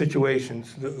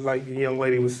situations, like the young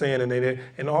lady was saying,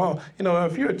 and all,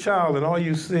 if you're a child and all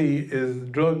you see is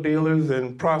drug dealers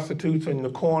and prostitutes in the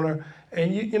corner,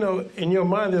 and in your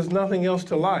mind there's nothing else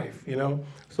to life,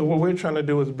 So what we're trying to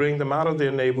do is bring them out of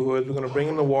their neighborhoods. We're going to bring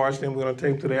them to Washington. We're going to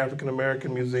take them to the African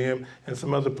American Museum and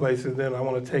some other places. Then I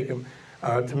want to take them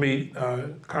to meet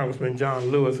Congressman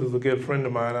John Lewis, who's a good friend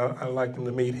of mine. I'd like them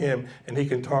to meet him, and he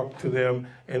can talk to them,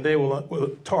 and they will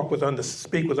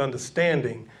speak with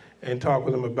understanding and talk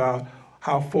with them about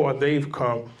how far they've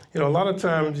come. A lot of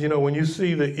times, when you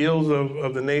see the ills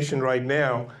of the nation right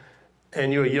now,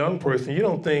 and you're a young person, you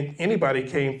don't think anybody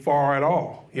came far at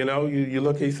all. You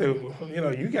look and you say,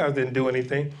 well, you guys didn't do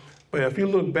anything. But if you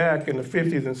look back in the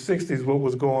 50s and 60s, what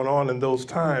was going on in those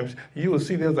times, you will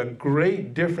see there's a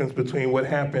great difference between what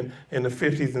happened in the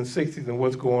 50s and 60s and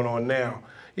what's going on now.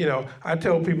 I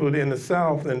tell people in the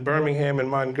South, in Birmingham and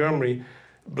Montgomery,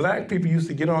 black people used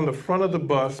to get on the front of the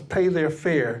bus, pay their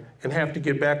fare, and have to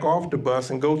get back off the bus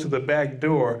and go to the back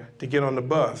door to get on the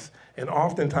bus. And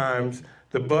oftentimes,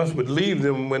 the bus would leave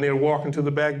them when they were walking to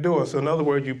the back door. So in other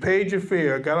words, you paid your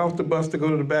fare, got off the bus to go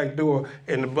to the back door,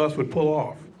 and the bus would pull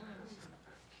off.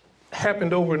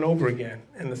 Happened over and over again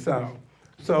in the South.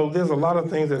 So there's a lot of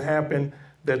things that happen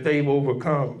that they've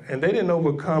overcome. And they didn't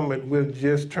overcome it with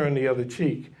just turn the other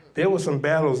cheek. There were some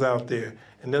battles out there,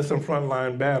 and there's some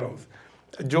frontline battles.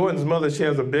 Jordan's mother, she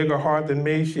has a bigger heart than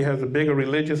me. She has a bigger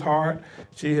religious heart.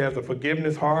 She has a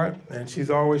forgiveness heart, and she's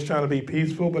always trying to be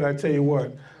peaceful. But I tell you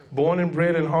what, born and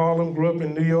bred in Harlem, grew up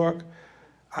in New York,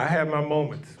 I have my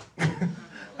moments.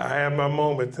 I have my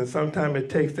moments, and sometimes it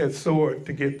takes that sword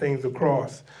to get things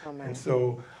across. Amen. And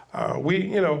so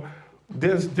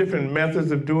there's different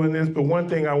methods of doing this, but one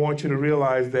thing I want you to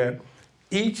realize that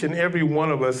each and every one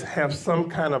of us have some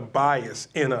kind of bias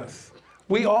in us.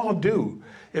 We all do.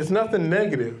 It's nothing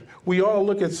negative. We all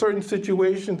look at certain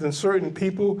situations and certain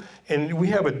people, and we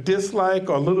have a dislike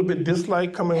or a little bit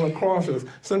dislike coming across us.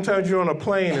 Sometimes you're on a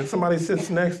plane and somebody sits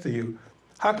next to you.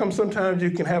 How come sometimes you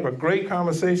can have a great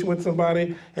conversation with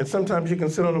somebody, and sometimes you can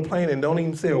sit on a plane and don't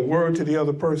even say a word to the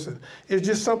other person? It's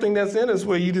just something that's in us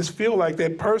where you just feel like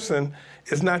that person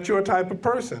is not your type of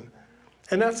person.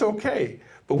 And that's okay.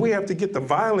 But we have to get the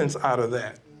violence out of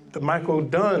that. The Michael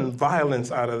Dunn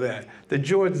violence out of that, the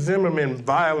George Zimmerman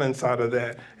violence out of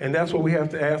that. And that's what we have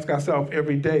to ask ourselves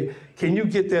every day. Can you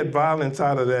get that violence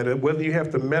out of that? Whether you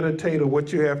have to meditate or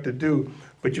what you have to do,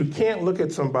 but you can't look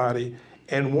at somebody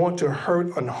and want to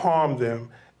hurt and harm them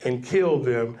and kill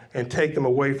them and take them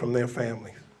away from their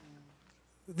families.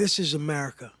 This is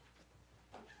America.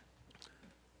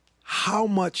 How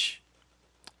much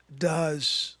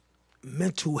does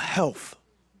mental health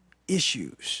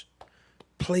issues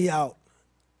play out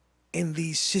in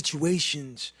these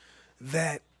situations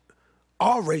that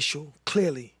are racial,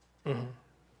 clearly,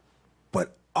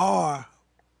 but are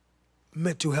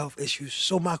mental health issues.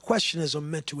 So my question is a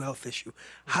mental health issue.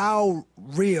 How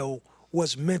real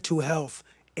was mental health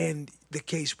in the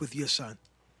case with your son?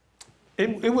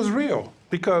 It was real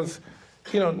because,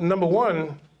 you know, number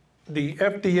one, the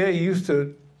FDA used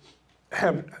to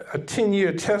have a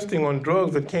 10-year testing on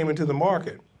drugs that came into the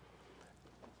market.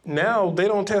 Now they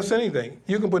don't test anything.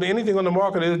 You can put anything on the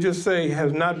market, it'll just say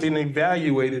has not been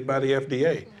evaluated by the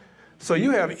FDA. So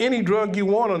you have any drug you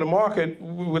want on the market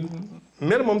with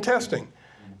minimum testing.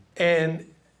 And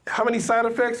how many side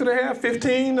effects do they have?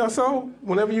 15 or so?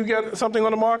 Whenever you get something on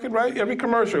the market, right? Every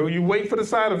commercial, you wait for the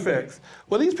side effects.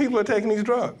 Well, these people are taking these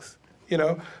drugs, you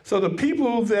know? So the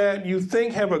people that you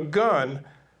think have a gun,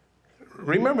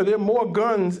 remember, there are more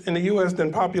guns in the U.S.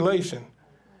 than population.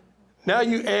 Now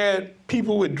you add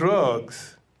people with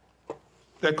drugs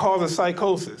that causes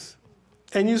psychosis.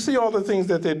 And you see all the things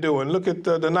that they're doing. Look at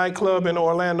the nightclub in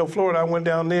Orlando, Florida. I went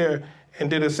down there and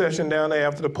did a session down there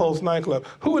after the Pulse nightclub.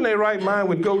 Who in their right mind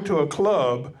would go to a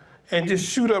club and just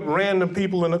shoot up random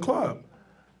people in a club?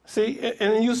 See,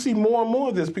 and you see more and more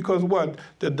of this because what?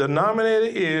 The denominator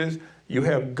is you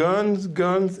have guns,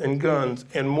 guns, and guns,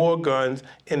 and more guns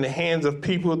in the hands of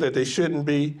people that they shouldn't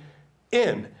be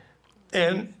in.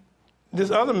 And this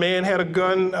other man had a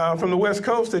gun from the West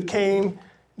Coast that came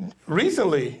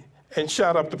recently and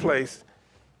shot up the place.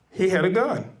 He had a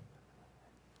gun.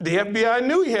 The FBI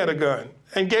knew he had a gun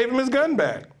and gave him his gun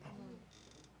back.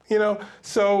 You know,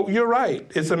 so you're right.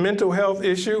 It's a mental health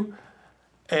issue,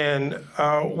 and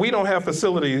we don't have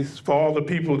facilities for all the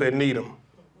people that need them.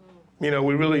 You know,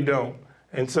 we really don't.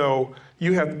 And so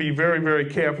you have to be very, very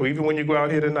careful. Even when you go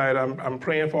out here tonight, I'm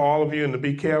praying for all of you and to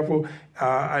be careful.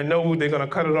 I know they're going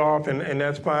to cut it off, and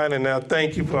that's fine. And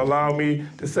thank you for allowing me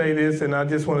to say this. And I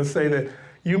just want to say that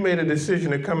you made a decision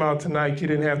to come out tonight. You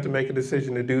didn't have to make a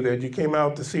decision to do that. You came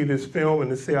out to see this film and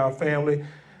to see our family.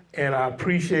 And I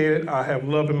appreciate it. I have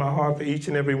love in my heart for each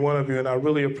and every one of you, and I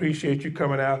really appreciate you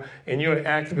coming out. And you're an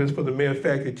activist for the mere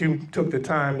fact that you took the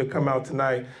time to come out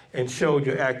tonight and showed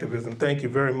your activism. Thank you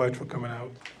very much for coming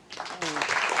out.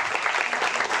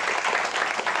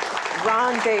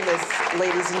 Ron Davis,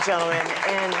 ladies and gentlemen,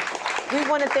 and we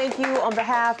want to thank you on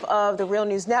behalf of the Real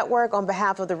News Network, on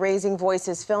behalf of the Raising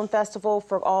Voices Film Festival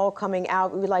for all coming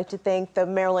out. We would like to thank the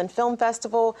Maryland Film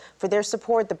Festival for their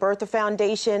support, the Bertha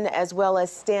Foundation, as well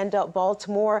as Stand Up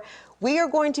Baltimore. We are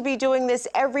going to be doing this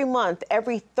every month,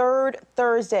 every third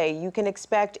Thursday. You can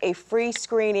expect a free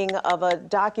screening of a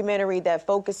documentary that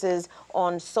focuses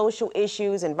on social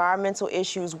issues, environmental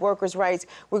issues, workers' rights.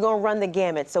 We're going to run the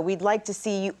gamut. So we'd like to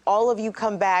see all of you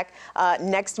come back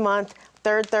next month,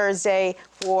 third Thursday,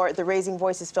 for the Raising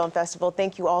Voices Film Festival.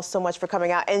 Thank you all so much for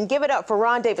coming out. And give it up for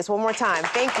Ron Davis one more time.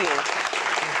 Thank you.